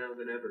better now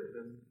than ever, and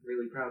I'm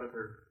really proud of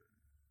her.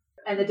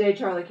 And the day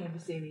Charlie came to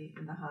see me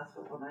in the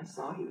hospital and I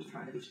saw he was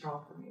trying to be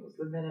strong for me, it was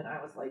the minute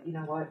I was like, you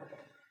know what?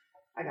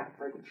 I got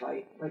to freaking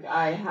fight. Like,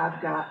 I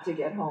have got to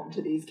get home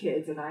to these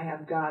kids, and I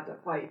have got to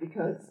fight,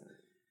 because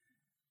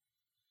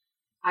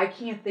I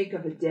can't think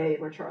of a day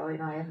where Charlie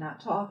and I have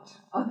not talked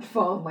on the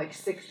phone like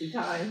 60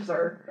 times,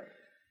 or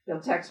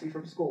they'll text me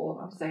from school,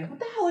 and I'm saying, "What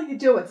the hell are you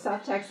doing?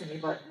 Stop texting me!"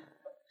 But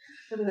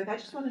they'll be like, "I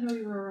just want to know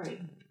you were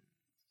alright."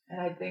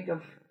 And I think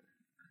of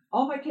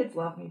all my kids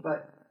love me,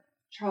 but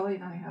Charlie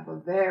and I have a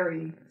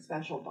very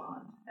special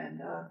bond,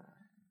 and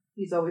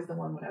he's always the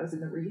one. When I was in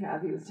the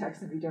rehab, he was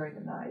texting me during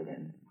the night,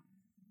 and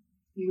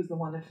he was the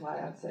one that flat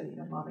out said,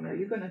 "Mommy, are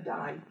you going to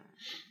die?"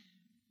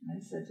 And I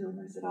said to him,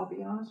 "I'll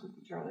be honest with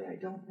you, Charlie, I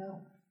don't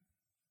know.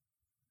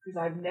 Because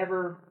I've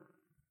never,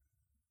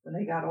 when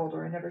they got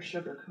older, I never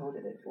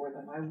sugarcoated it for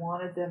them. I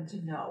wanted them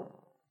to know,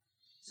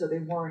 so they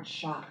weren't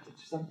shocked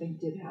if something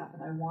did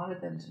happen. I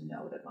wanted them to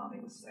know that Mommy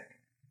was sick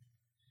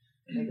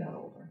when they got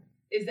older."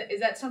 Is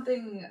that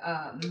something,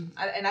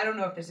 and I don't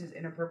know if this is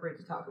inappropriate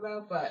to talk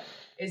about, but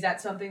is that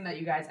something that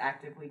you guys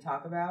actively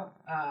talk about?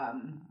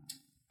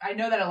 I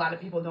know that a lot of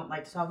people don't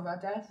like to talk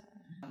about death,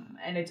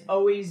 and it's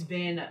always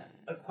been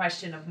a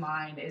question of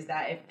mine, is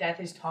that if death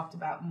is talked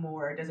about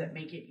more, does it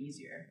make it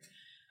easier?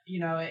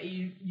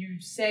 You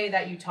say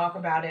that you talk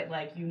about it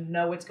like you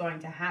know it's going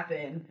to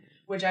happen,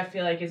 which I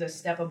feel like is a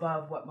step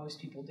above what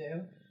most people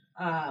do.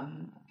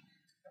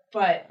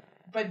 But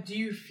do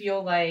you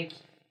feel like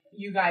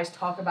you guys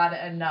talk about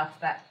it enough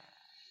that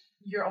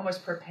you're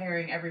almost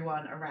preparing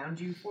everyone around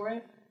you for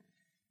it?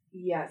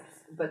 Yes,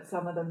 but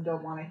some of them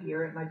don't want to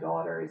hear it. My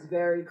daughter is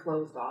very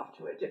closed off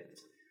to it.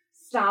 Just,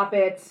 stop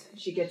it.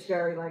 She gets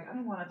very like, "I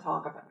don't want to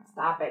talk about it.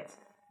 Stop it."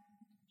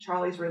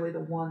 Charlie's really the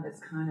one that's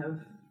kind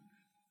of,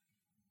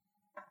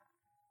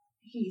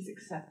 he's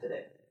accepted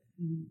it.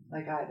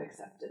 Like I've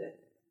accepted it.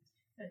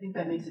 I think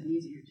that makes it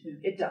easier too.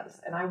 It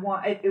does. And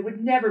it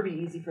would never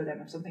be easy for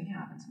them if something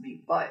happened to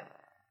me, but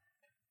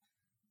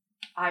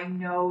I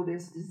know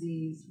this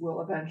disease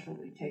will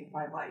eventually take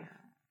my life.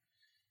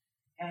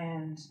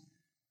 And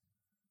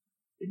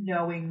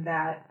knowing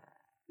that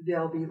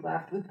they'll be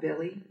left with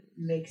Billy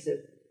makes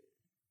it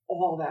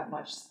all that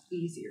much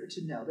easier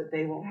to know that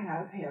they will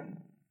have him.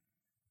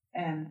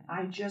 And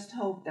I just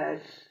hope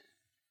that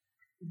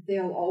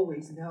they'll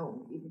always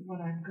know, even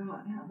when I'm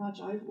gone, how much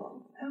I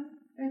love them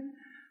and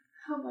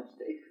how much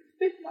they've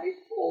been my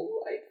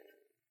whole life.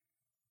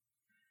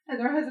 And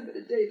there hasn't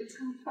been a day that's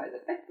gone by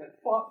that I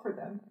haven't fought for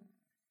them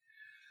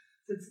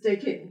since Day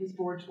Caitlin was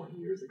born 20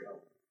 years ago.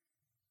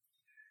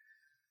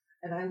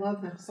 And I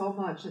love them so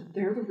much, and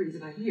they're the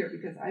reason I'm here,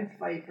 because I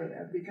fight for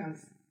them,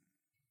 because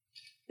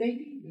they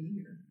need me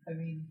here. I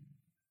mean,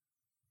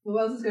 who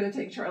else is going to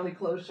take Charlie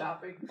clothes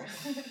shopping?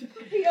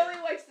 He only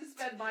likes to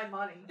spend my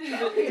money.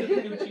 So.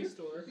 Gucci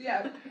store.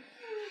 Yeah.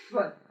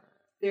 But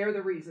they're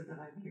the reason that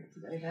I'm here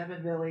today. Them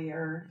and Billy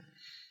are...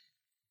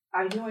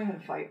 I knew I had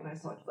a fight when I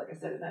saw, like I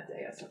said, in that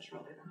day, I saw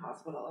Charlie in the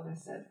hospital, and I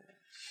said,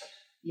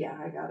 yeah,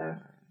 I gotta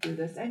do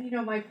this. And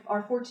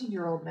our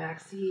 14-year-old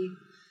Max, he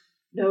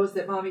knows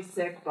that Mommy's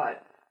sick,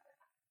 but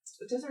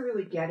doesn't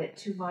really get it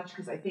too much,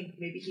 because I think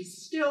maybe he's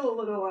still a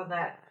little on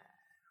that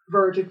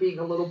verge of being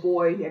a little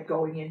boy, yet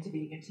going into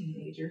being a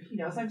teenager. He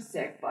knows I'm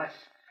sick, but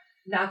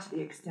not to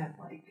the extent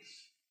like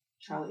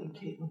Charlie and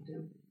Caitlin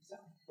do. So,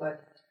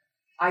 but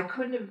I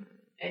couldn't have,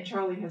 and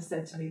Charlie has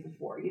said to me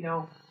before,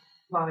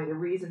 Mommy, the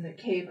reason that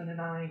Caitlin and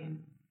I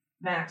and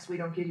Max, we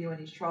don't give you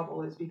any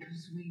trouble is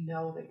because we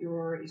know that you're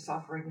already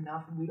suffering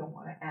enough and we don't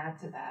want to add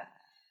to that.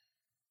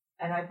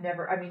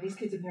 And these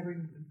kids have never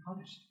even been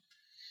punished.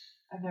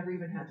 I've never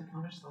even had to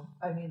punish them.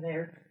 I mean,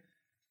 they're,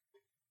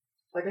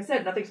 like I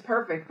said, nothing's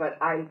perfect, but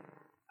I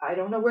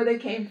don't know where they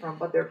came from,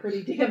 but they're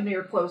pretty damn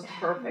near close to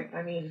perfect.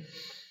 I mean,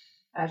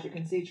 as you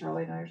can see,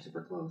 Charlie and I are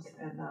super close,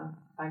 and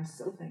I'm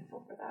so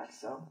thankful for that,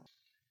 so.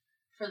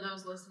 For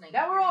those listening.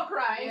 Now we're all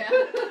crying. Yeah.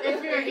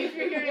 If you're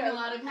hearing a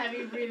lot of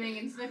heavy breathing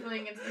and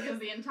sniffling, it's because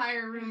the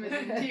entire room is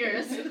in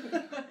tears.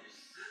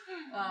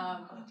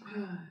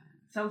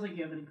 Sounds like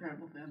you have an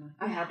incredible family.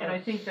 I have, and I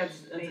think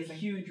that's a amazing.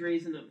 huge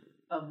reason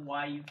of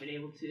why you've been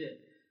able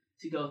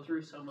to go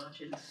through so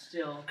much and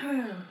still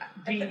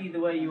be the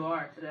way you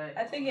are today.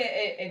 I think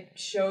it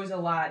shows a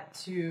lot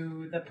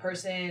to the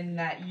person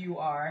that you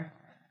are,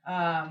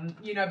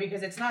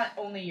 because it's not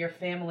only your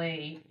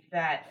family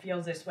that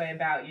feels this way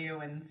about you,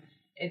 and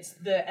it's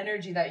the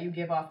energy that you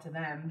give off to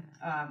them.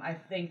 I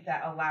think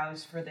that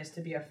allows for this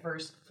to be a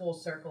first full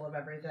circle of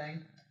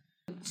everything.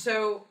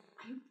 So,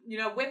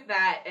 with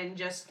that, and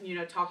just,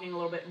 talking a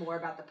little bit more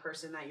about the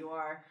person that you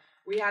are,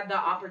 we had the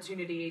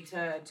opportunity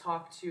to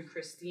talk to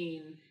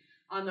Christine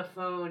on the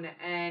phone,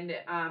 and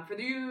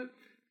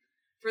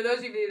for those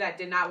of you that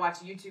did not watch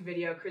the YouTube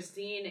video,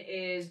 Christine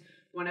is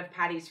one of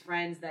Patty's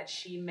friends that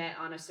she met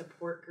on a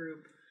support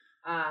group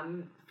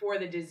for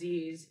the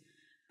disease.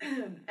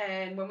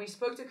 And when we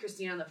spoke to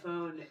Christine on the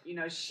phone,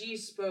 she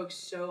spoke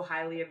so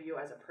highly of you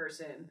as a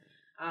person.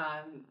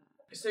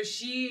 So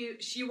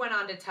she went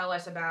on to tell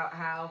us about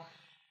how,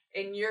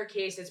 in your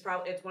case, it's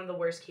one of the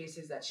worst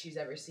cases that she's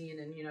ever seen,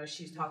 and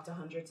she's talked to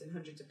hundreds and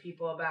hundreds of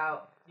people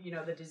about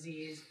the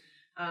disease.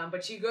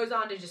 But she goes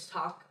on to just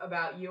talk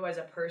about you as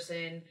a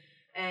person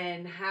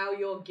and how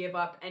you'll give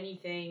up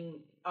anything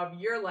of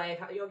your life,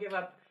 how you'll give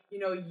up,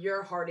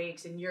 your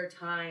heartaches and your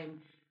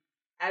time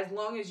as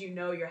long as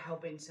you're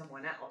helping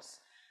someone else.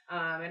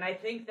 And I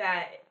think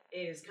that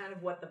is kind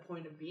of what the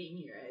point of being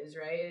here is,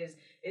 right?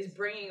 Is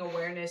bringing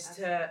awareness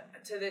to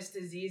this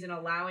disease and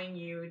allowing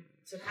you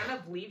to kind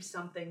of leave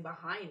something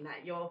behind,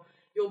 that you'll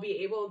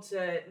be able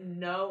to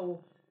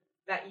know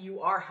that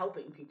you are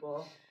helping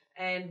people.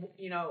 And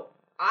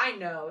I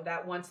know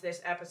that once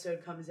this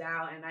episode comes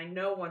out, and I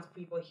know once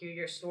people hear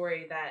your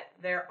story, that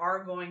there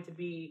are going to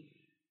be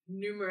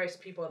numerous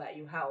people that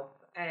you help.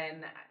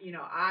 And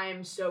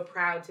I'm so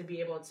proud to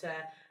be able to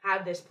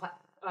have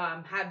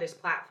this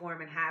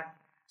platform and have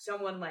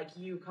someone like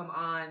you come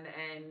on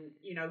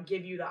and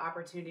give you the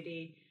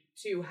opportunity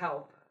to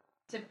help.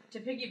 To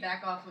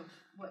piggyback off of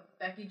what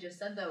Becky just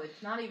said, though,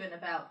 it's not even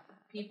about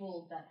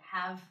people that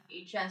have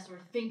HS or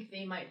think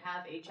they might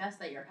have HS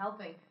that you're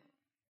helping.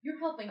 You're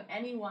helping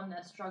anyone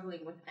that's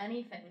struggling with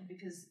anything,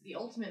 because the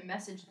ultimate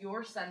message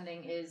you're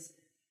sending is,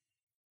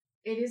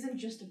 it isn't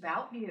just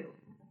about you.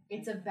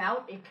 It's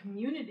about a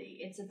community.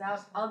 It's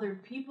about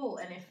other people.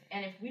 And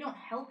if we don't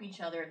help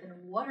each other, then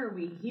what are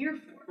we here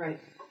for? Right.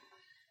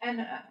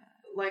 And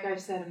like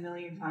I've said a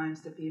million times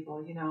to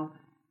people,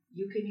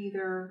 you can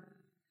either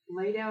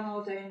lay down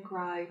all day and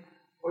cry,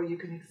 or you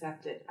can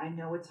accept it. I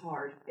know it's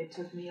hard. It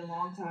took me a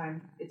long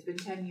time. It's been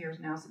 10 years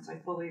now since I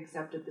fully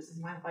accepted this is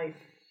my life.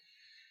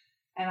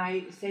 And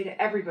I say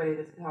to everybody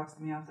that talks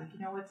to me, I was like, you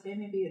know what, today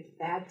maybe it's a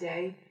bad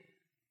day,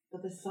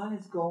 but the sun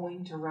is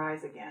going to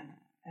rise again.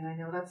 And I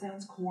know that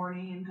sounds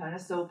corny and kind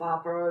of soap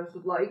opera,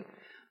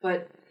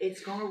 but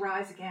it's going to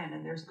rise again,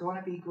 and there's going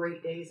to be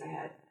great days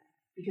ahead.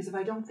 Because if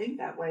I don't think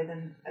that way,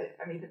 then,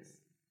 it's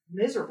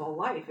miserable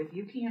life. If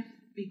you can't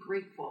be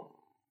grateful,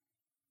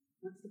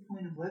 what's the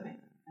point of living?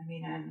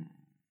 And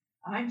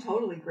I'm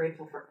totally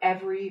grateful for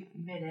every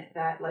minute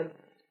that,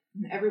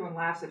 everyone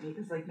laughs at me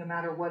because, no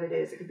matter what it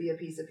is, it could be a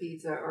piece of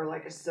pizza or,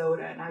 a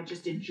soda, and I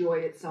just enjoy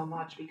it so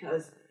much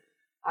because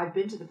I've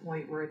been to the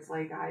point where it's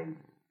I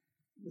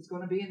was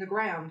going to be in the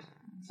ground.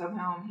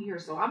 Somehow I'm here.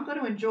 So I'm going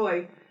to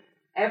enjoy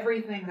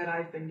everything that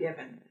I've been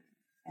given.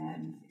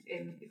 And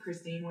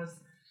Christine was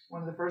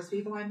one of the first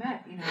people I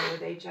met,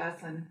 with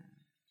HS, and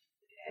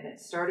it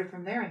started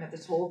from there. I met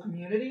this whole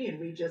community, and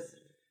we just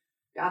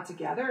got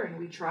together and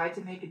we tried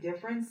to make a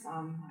difference.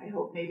 I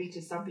hope maybe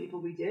to some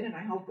people we did, and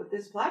I hope with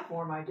this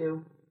platform I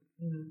do.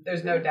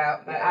 There's no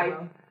doubt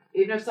that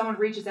even if someone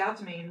reaches out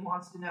to me and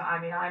wants to know,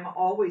 I'm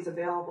always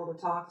available to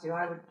talk to.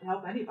 I would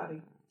help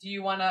anybody. Do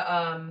you want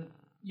to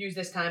use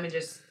this time and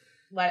just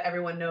let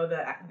everyone know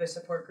the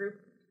support group?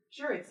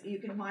 Sure. You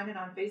can find it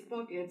on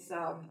Facebook. It's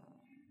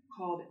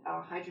called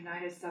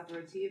Hidradenitis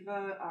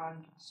Suppurativa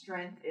on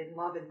Strength in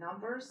Love and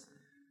Numbers.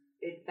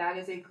 That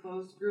is a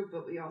closed group,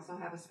 but we also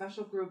have a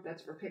special group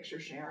that's for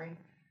picture sharing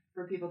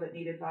for people that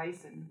need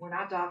advice. And we're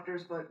not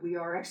doctors, but we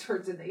are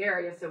experts in the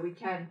area, so we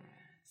can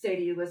say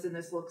to you, listen,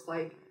 this looks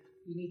like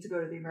you need to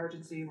go to the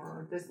emergency,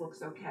 or this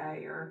looks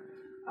okay. Or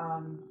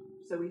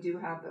so we do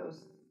have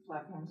those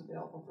platforms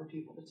available for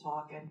people to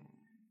talk, and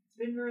it's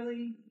been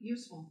really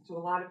useful to a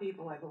lot of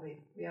people, I believe.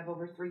 We have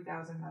over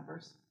 3,000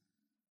 members.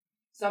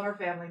 Some are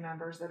family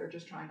members that are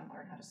just trying to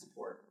learn how to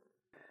support.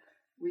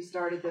 We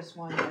started this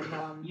one,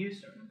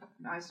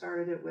 and I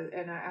started it with,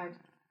 and I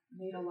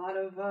made a lot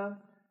of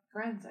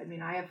friends.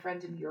 I have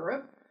friends in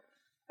Europe.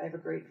 I have a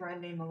great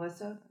friend named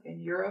Melissa in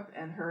Europe,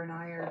 and her and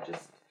I are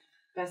just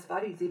best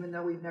buddies, even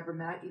though we've never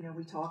met.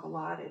 We talk a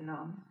lot, and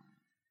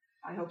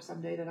I hope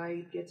someday that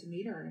I get to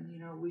meet her,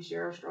 and we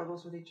share our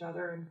struggles with each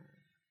other, and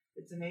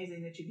it's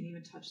amazing that you can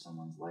even touch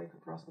someone's life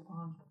across the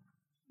pond.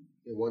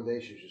 And one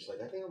day she was just like,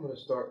 I think I'm going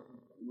to start,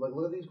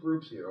 look at these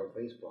groups here on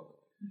Facebook.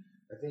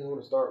 I think I'm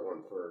going to start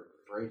one for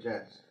HS.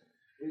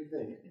 What do you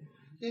think?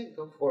 Yeah,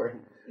 go for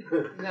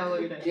it. No,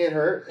 look at that. Can't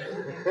hurt.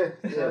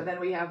 So then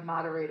we have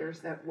moderators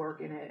that work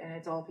in it, and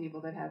it's all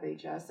people that have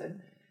HS, and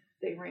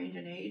they range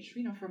in age,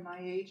 from my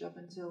age up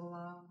until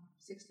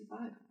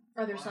 65.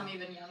 Are there some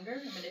even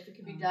younger? If it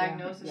could be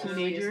diagnosed as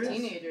early as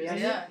teenagers,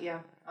 Yeah.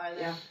 Are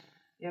they? Yeah.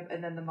 Yep.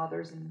 And then the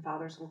mothers and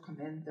fathers will come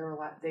in.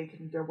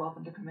 They're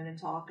welcome to come in and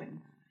talk and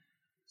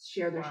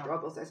share their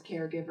struggles as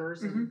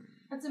caregivers. Mm-hmm. And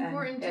That's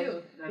important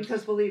too.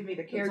 Because believe me,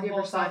 the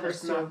caregiver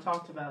suffers too. Not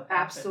talked about.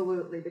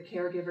 Absolutely, the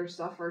caregivers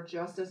suffer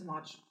just as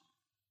much.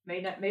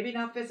 Maybe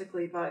not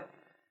physically, but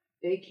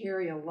they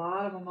carry a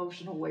lot of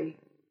emotional weight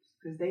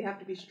because they have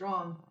to be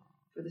strong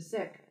for the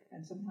sick,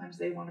 and sometimes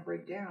they want to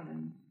break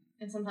down,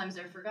 and sometimes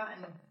they're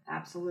forgotten.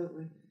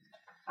 Absolutely.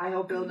 I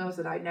hope Bill knows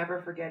that I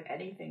never forget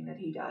anything that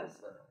he does,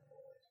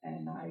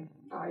 and I'm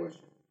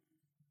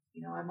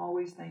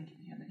always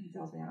thanking him, and he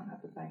tells me I don't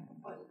have to thank him,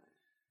 but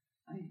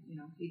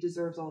he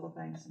deserves all the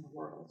thanks in the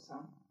world. So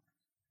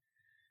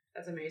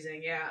that's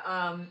amazing. Yeah.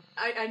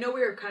 I know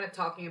we were kind of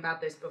talking about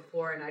this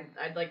before, and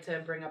I'd like to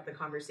bring up the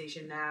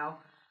conversation now.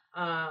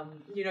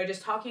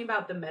 Just talking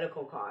about the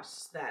medical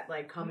costs that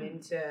come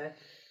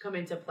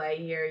into play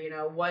here.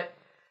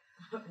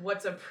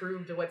 What's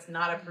approved, what's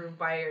not approved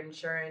by your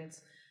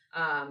insurance.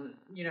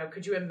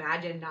 Could you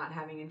imagine not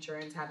having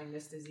insurance, having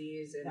this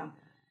disease? And no.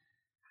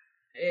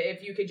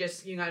 If you could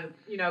just,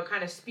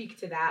 kind of speak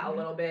to that a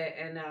little bit,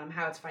 and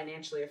how it's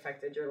financially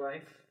affected your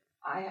life.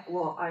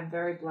 I'm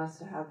very blessed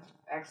to have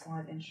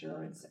excellent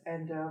insurance,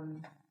 and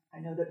I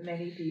know that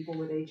many people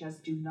with HS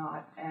do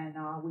not, and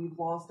we've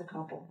lost a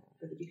couple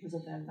because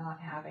of them not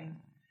having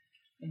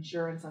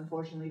insurance.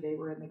 Unfortunately, they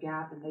were in the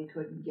gap and they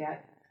couldn't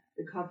get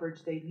the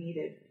coverage they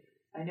needed.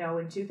 I know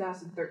in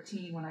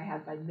 2013, when I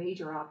had my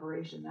major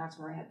operation, that's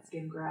where I had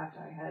skin graft.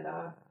 I had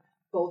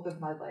both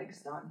of my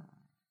legs done,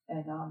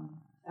 and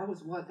that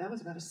was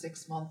about a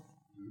 6-month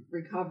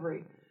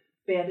recovery.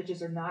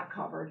 Bandages are not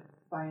covered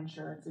by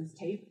insurance. It's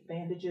tape,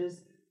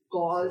 bandages,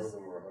 gauze. Some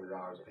of them were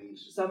 $100 a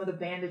piece. Some of the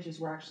bandages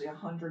were actually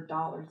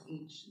 $100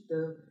 each.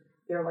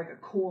 They're like a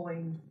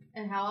cooling.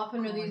 And how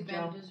often are these Cooling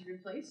gel. bandages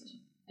replaced?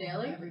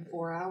 Daily? Every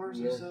 4 hours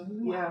Yeah. or so.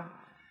 Yeah.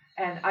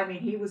 And I mean,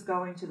 he was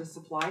going to the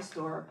supply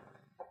store.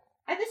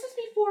 And this is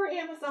before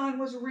Amazon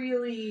was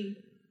really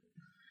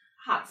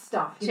hot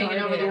stuff. You Taking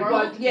know what over I mean? the It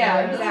world? was- yeah,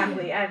 Yeah.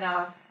 exactly.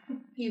 And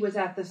he was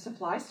at the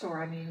supply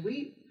store. I mean,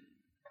 we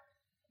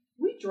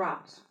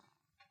dropped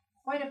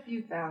quite a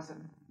few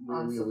thousand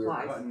on We were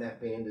supplies. cutting that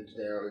bandage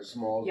down as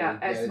small as Yeah, we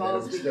could. as and small it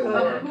as would we still could.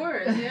 work. Of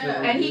course,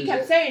 yeah. And he Use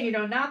kept it. saying,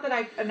 not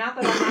that I'm not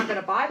going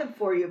to buy them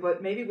for you,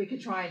 but maybe we could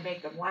try and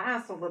make them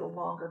last a little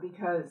longer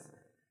because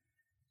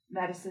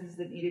medicines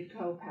that needed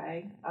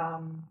copay.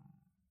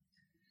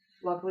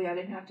 Luckily, I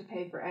didn't have to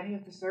pay for any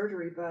of the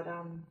surgery, but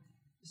the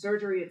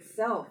surgery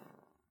itself,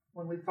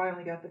 when we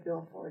finally got the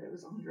bill for it, it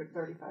was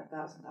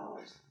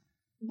 $135,000.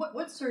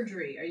 What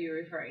surgery are you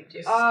referring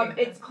to?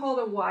 It's called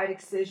a wide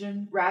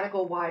excision,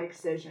 radical wide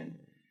excision.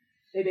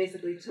 They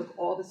basically took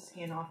all the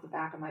skin off the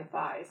back of my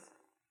thighs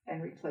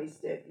and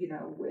replaced it,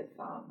 with,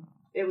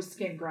 it was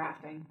skin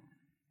grafting.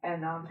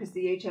 And because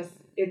the HS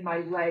in my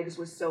legs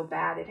was so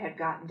bad, it had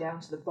gotten down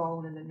to the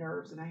bone and the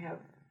nerves, and I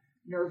have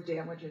nerve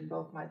damage in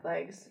both my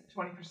legs,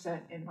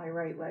 20% in my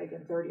right leg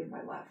and 30% in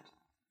my left.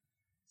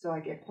 So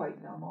I get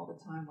quite numb all the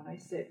time when I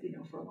sit,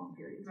 for a long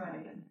period of time.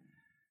 Right.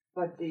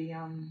 But the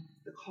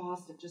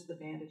cost of just the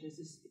bandages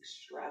is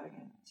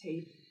extravagant.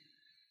 Tape,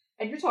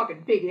 and you're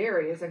talking big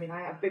areas. I mean,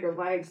 I have bigger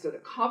legs, so to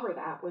cover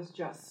that was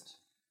just.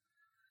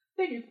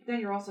 Then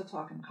you're also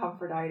talking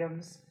comfort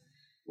items,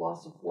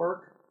 loss of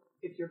work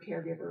if your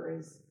caregiver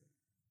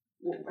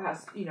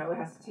has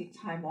to take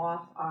time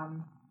off.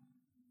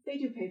 They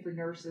do pay for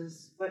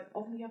nurses, but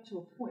only up to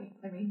a point.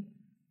 I mean,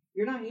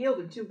 you're not healed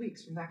in 2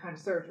 weeks from that kind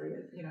of surgery.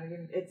 It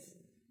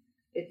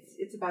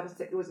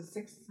was a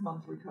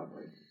 6-month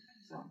recovery.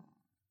 So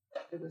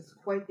it was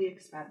quite the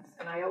expense.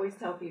 And I always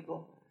tell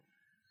people,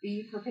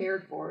 be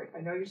prepared for it.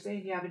 I know you're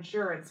saying you have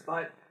insurance,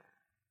 but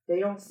they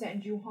don't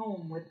send you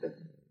home with the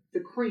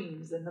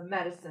creams and the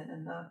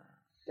medicine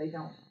they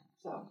don't.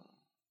 So,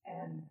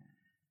 and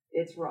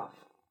it's rough.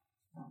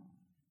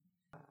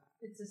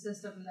 It's a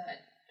system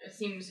that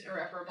seems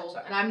irreparable,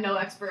 and I'm no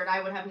expert.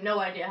 I would have no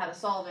idea how to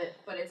solve it,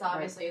 but it's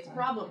obviously it's a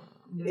problem.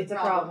 It's a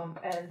problem,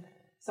 and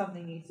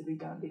something needs to be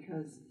done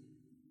because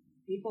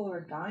people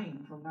are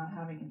dying from not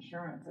having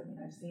insurance. I mean,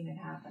 I've seen it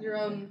happen. Your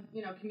own,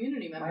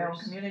 community members. My own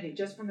community,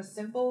 just from a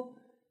simple,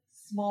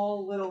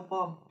 small little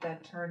bump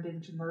that turned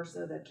into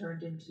MRSA, that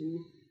turned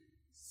into,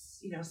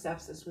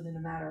 sepsis within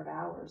a matter of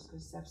hours,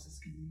 because sepsis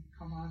can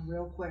come on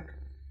real quick,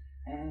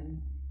 and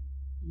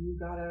you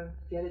gotta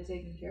get it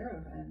taken care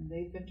of. And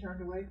they've been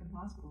turned away from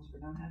hospitals for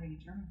not having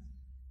insurance.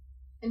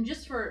 And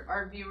just for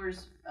our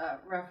viewers'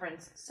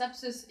 reference,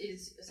 sepsis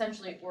is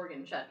essentially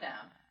organ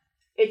shutdown.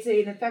 It's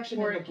an infection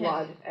Or in the it can-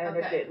 blood, and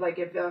okay.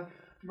 if the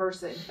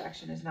MRSA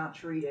infection is not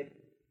treated,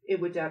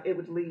 it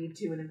would lead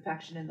to an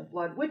infection in the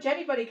blood, which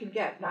anybody can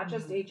get, not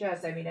just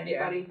HS. I mean,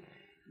 anybody.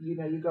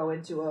 You go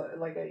into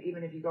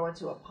even if you go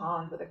into a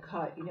pond with a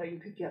cut, you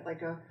could get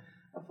like a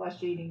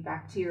flesh-eating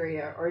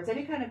bacteria, or it's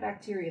any kind of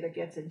bacteria that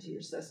gets into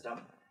your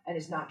system and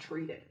is not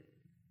treated.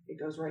 It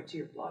goes right to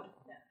your blood.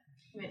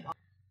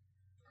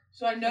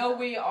 So I know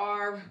we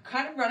are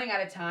kind of running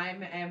out of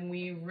time, and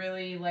we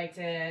really like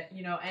to,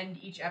 end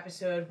each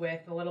episode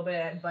with a little bit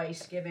of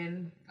advice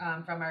given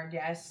from our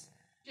guests.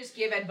 Just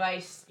give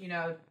advice,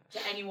 to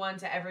anyone,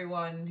 to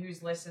everyone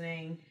who's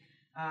listening.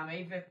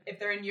 If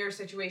they're in your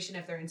situation,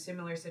 if they're in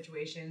similar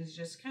situations,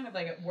 just kind of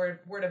like a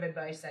word of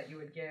advice that you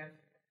would give.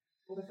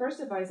 Well, the first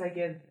advice I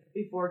give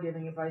before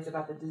giving advice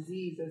about the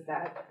disease is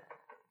that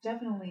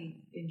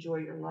definitely enjoy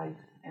your life,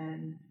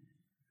 and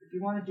if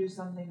you want to do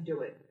something, do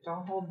it.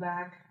 Don't hold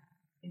back.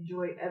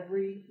 Enjoy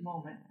every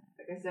moment.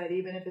 Like I said,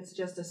 even if it's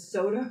just a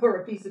soda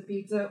or a piece of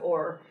pizza,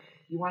 or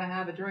you want to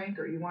have a drink,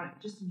 or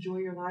just enjoy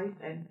your life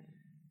and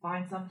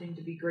find something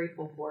to be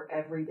grateful for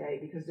every day,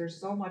 because there's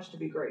so much to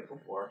be grateful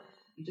for.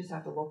 You just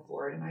have to look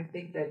for it. And I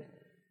think that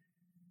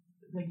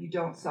when you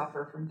don't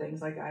suffer from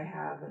things like I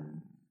have,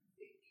 and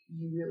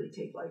you really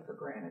take life for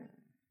granted.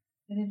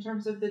 And in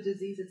terms of the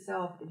disease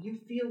itself, if you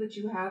feel that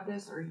you have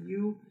this, or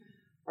you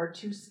are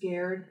too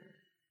scared,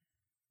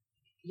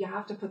 you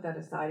have to put that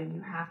aside and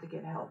you have to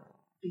get help,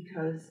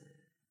 because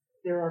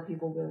there are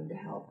people willing to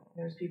help.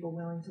 There's people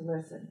willing to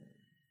listen,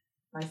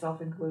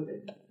 myself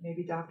included.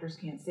 Maybe doctors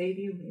can't save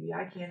you, maybe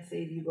I can't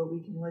save you, but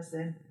we can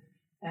listen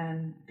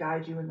and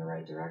guide you in the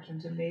right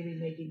direction to maybe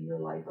making your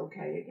life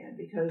okay again,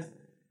 because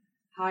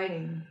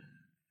hiding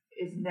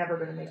is never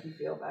going to make you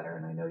feel better.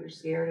 And I know you're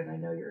scared and I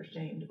know you're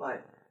ashamed,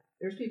 but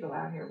there's people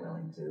out here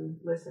willing to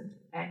listen,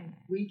 and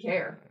we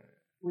care.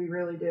 We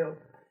really do.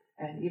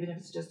 And even if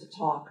it's just a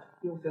talk,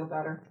 you'll feel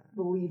better.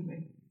 Believe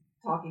me,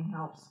 talking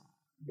helps.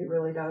 It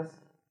really does.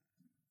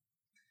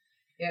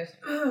 Yes.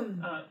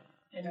 And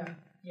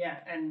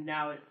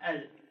now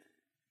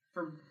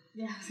for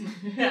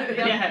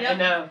Yeah. and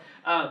now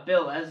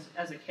Bill, as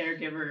a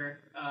caregiver,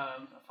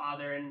 a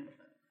father, and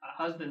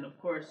a husband, of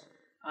course,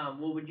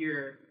 what would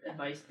your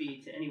advice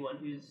be to anyone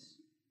who's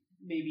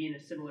maybe in a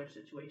similar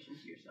situation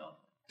to yourself?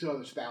 To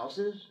other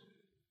spouses?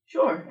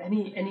 Sure,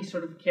 any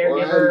sort of Or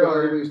caregiver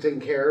anybody who's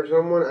taking care of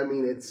someone? I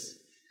mean,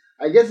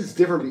 I guess it's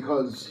different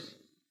because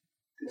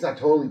it's not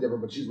totally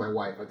different, but she's my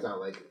wife. It's not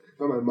like,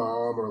 it's not my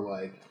mom or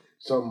like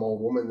some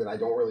old woman that I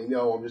don't really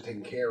know, I'm just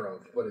taking care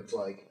of. But it's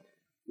like,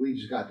 we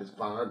just got this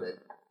bond that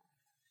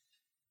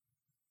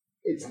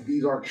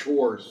these aren't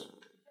chores.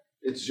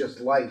 It's just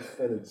life,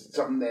 and it's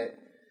something that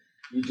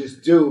you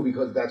just do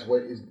because that's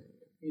what is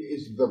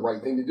the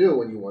right thing to do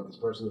when you want this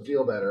person to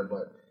feel better.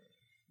 But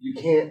you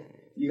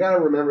got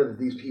to remember that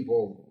these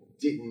people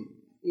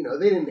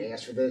they didn't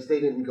ask for this. They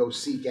didn't go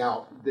seek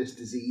out this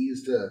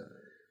disease for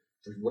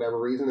whatever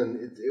reason, and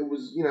it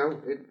was,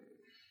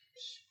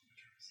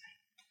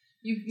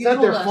 it's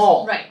not their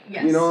fault. Right,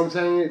 yes. You know what I'm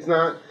saying? It's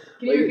not.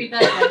 Can you repeat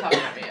that? I'm talking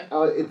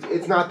over you.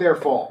 It's not their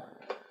fault.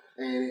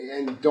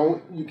 And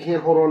you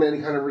can't hold on to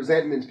any kind of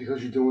resentments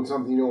because you're doing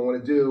something you don't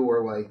want to do,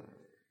 or like,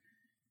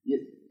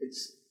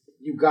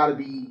 you've got to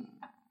be,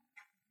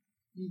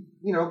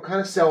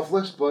 kind of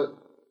selfless, but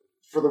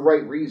for the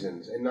right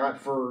reasons, and not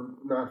for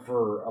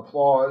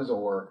applause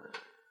or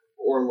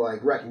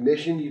like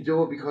recognition. You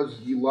do it because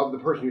you love the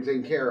person you're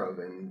taking care of,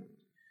 and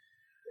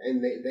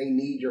they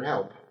need your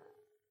help.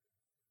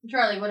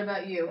 Charlie, what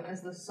about you,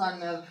 as the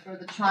son of, or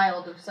the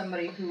child of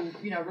somebody who,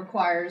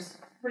 requires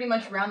pretty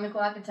much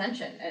round-the-clock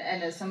attention,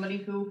 and as somebody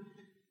who,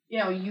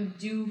 you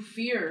do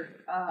fear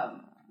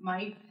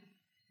might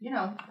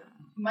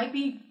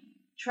be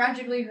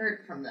tragically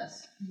hurt from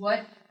this?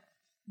 What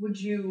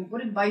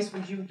advice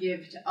would you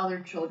give to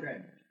other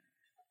children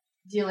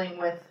dealing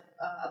with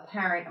a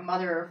parent, a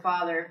mother or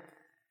father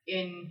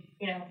in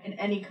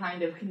any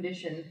kind of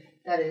condition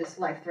that is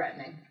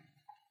life-threatening?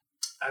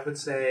 I would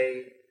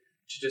say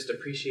to just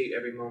appreciate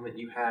every moment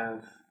you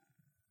have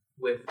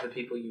with the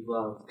people you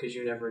love, because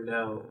you never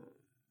know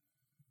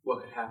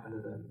what could happen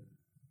to them.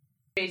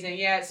 Amazing,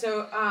 yeah.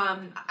 So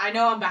I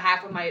know on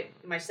behalf of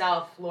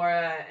myself,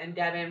 Laura, and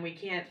Devin, we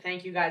can't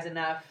thank you guys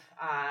enough.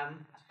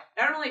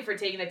 Not only for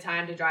taking the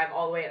time to drive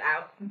all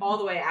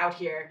the way out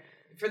here.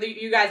 For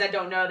you guys that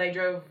don't know, they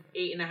drove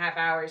 8.5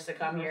 hours to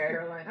come here,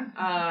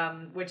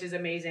 Carolina. which is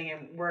amazing,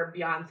 and we're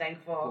beyond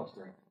thankful. Plus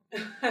three,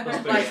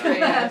 That's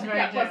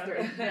very plus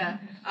true. 3. Yeah.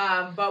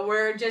 But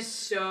we're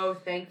just so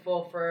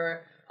thankful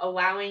for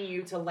allowing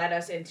you to let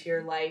us into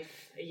your life,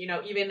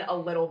 even a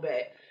little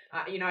bit.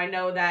 I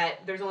know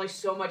that there's only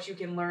so much you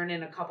can learn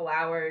in a couple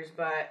hours,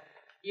 but,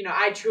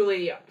 I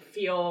truly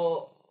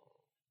feel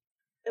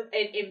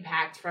an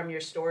impact from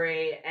your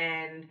story,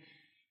 and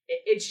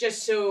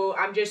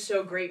I'm just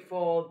so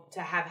grateful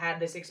to have had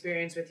this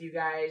experience with you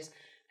guys,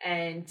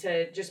 and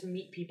to just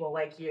meet people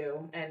like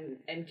you,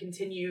 and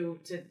continue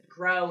to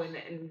grow and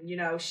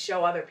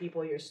show other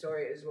people your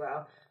story as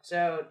well.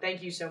 So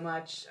thank you so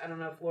much. I don't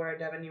know if Laura,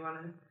 Devin, you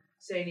want to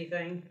say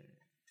anything?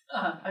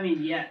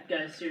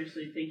 Guys,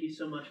 seriously, thank you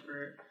so much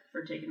for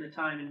taking the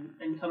time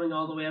and coming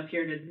all the way up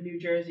here to New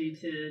Jersey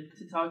to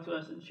talk to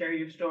us and share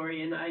your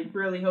story. And I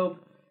really hope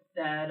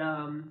that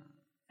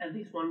at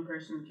least one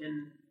person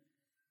can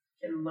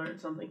learn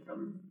something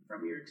from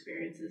your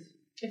experiences.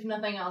 If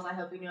nothing else, I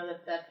hope you know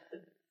that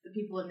the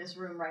people in this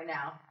room right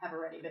now have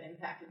already been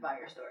impacted by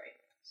your story.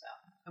 So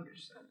 100%.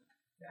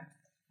 Yeah.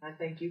 I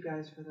thank you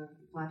guys for the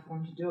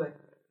platform to do it.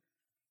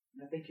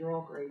 I think you're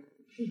all great.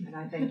 And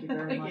I thank you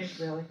very much,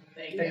 really.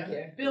 thank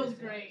you. Bill's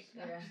great.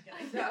 Yeah.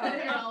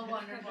 You're all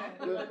wonderful.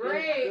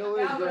 Great. Bill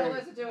is I'm going to great.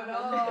 listen to it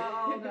all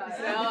night.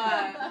 So,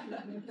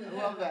 I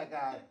love that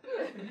guy.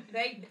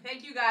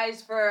 thank you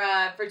guys for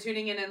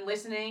tuning in and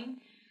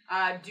listening.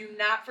 Do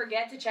not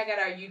forget to check out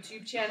our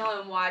YouTube channel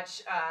and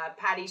watch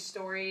Patty's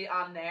story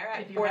on there.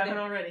 If you haven't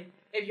already.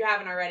 If you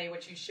haven't already,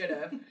 which you should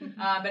have.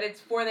 But it's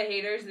For the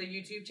Haters, the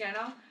YouTube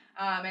channel.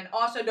 And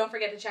also, don't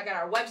forget to check out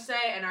our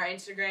website, and our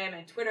Instagram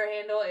and Twitter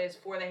handle is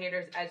For the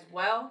Haters as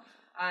well,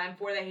 and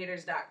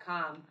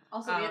forthehaters.com.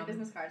 Also, we have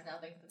business cards now,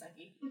 thanks to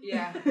Becky.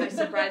 Yeah, I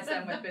surprised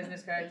them with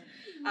business cards.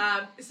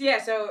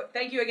 So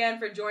thank you again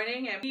for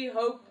joining, and we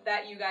hope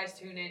that you guys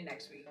tune in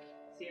next week.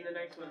 See you in the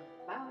next one.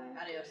 Bye.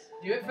 Adios.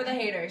 Do it for the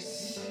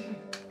haters.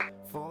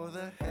 For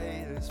the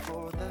haters,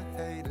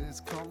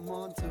 come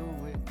on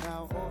to it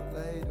now or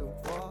later.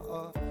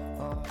 Whoa,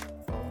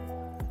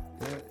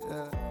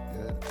 yeah.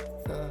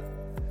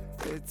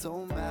 It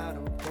don't matter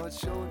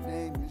what your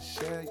name is,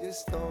 share your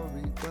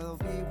story. We'll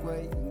be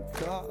waiting.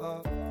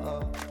 Go.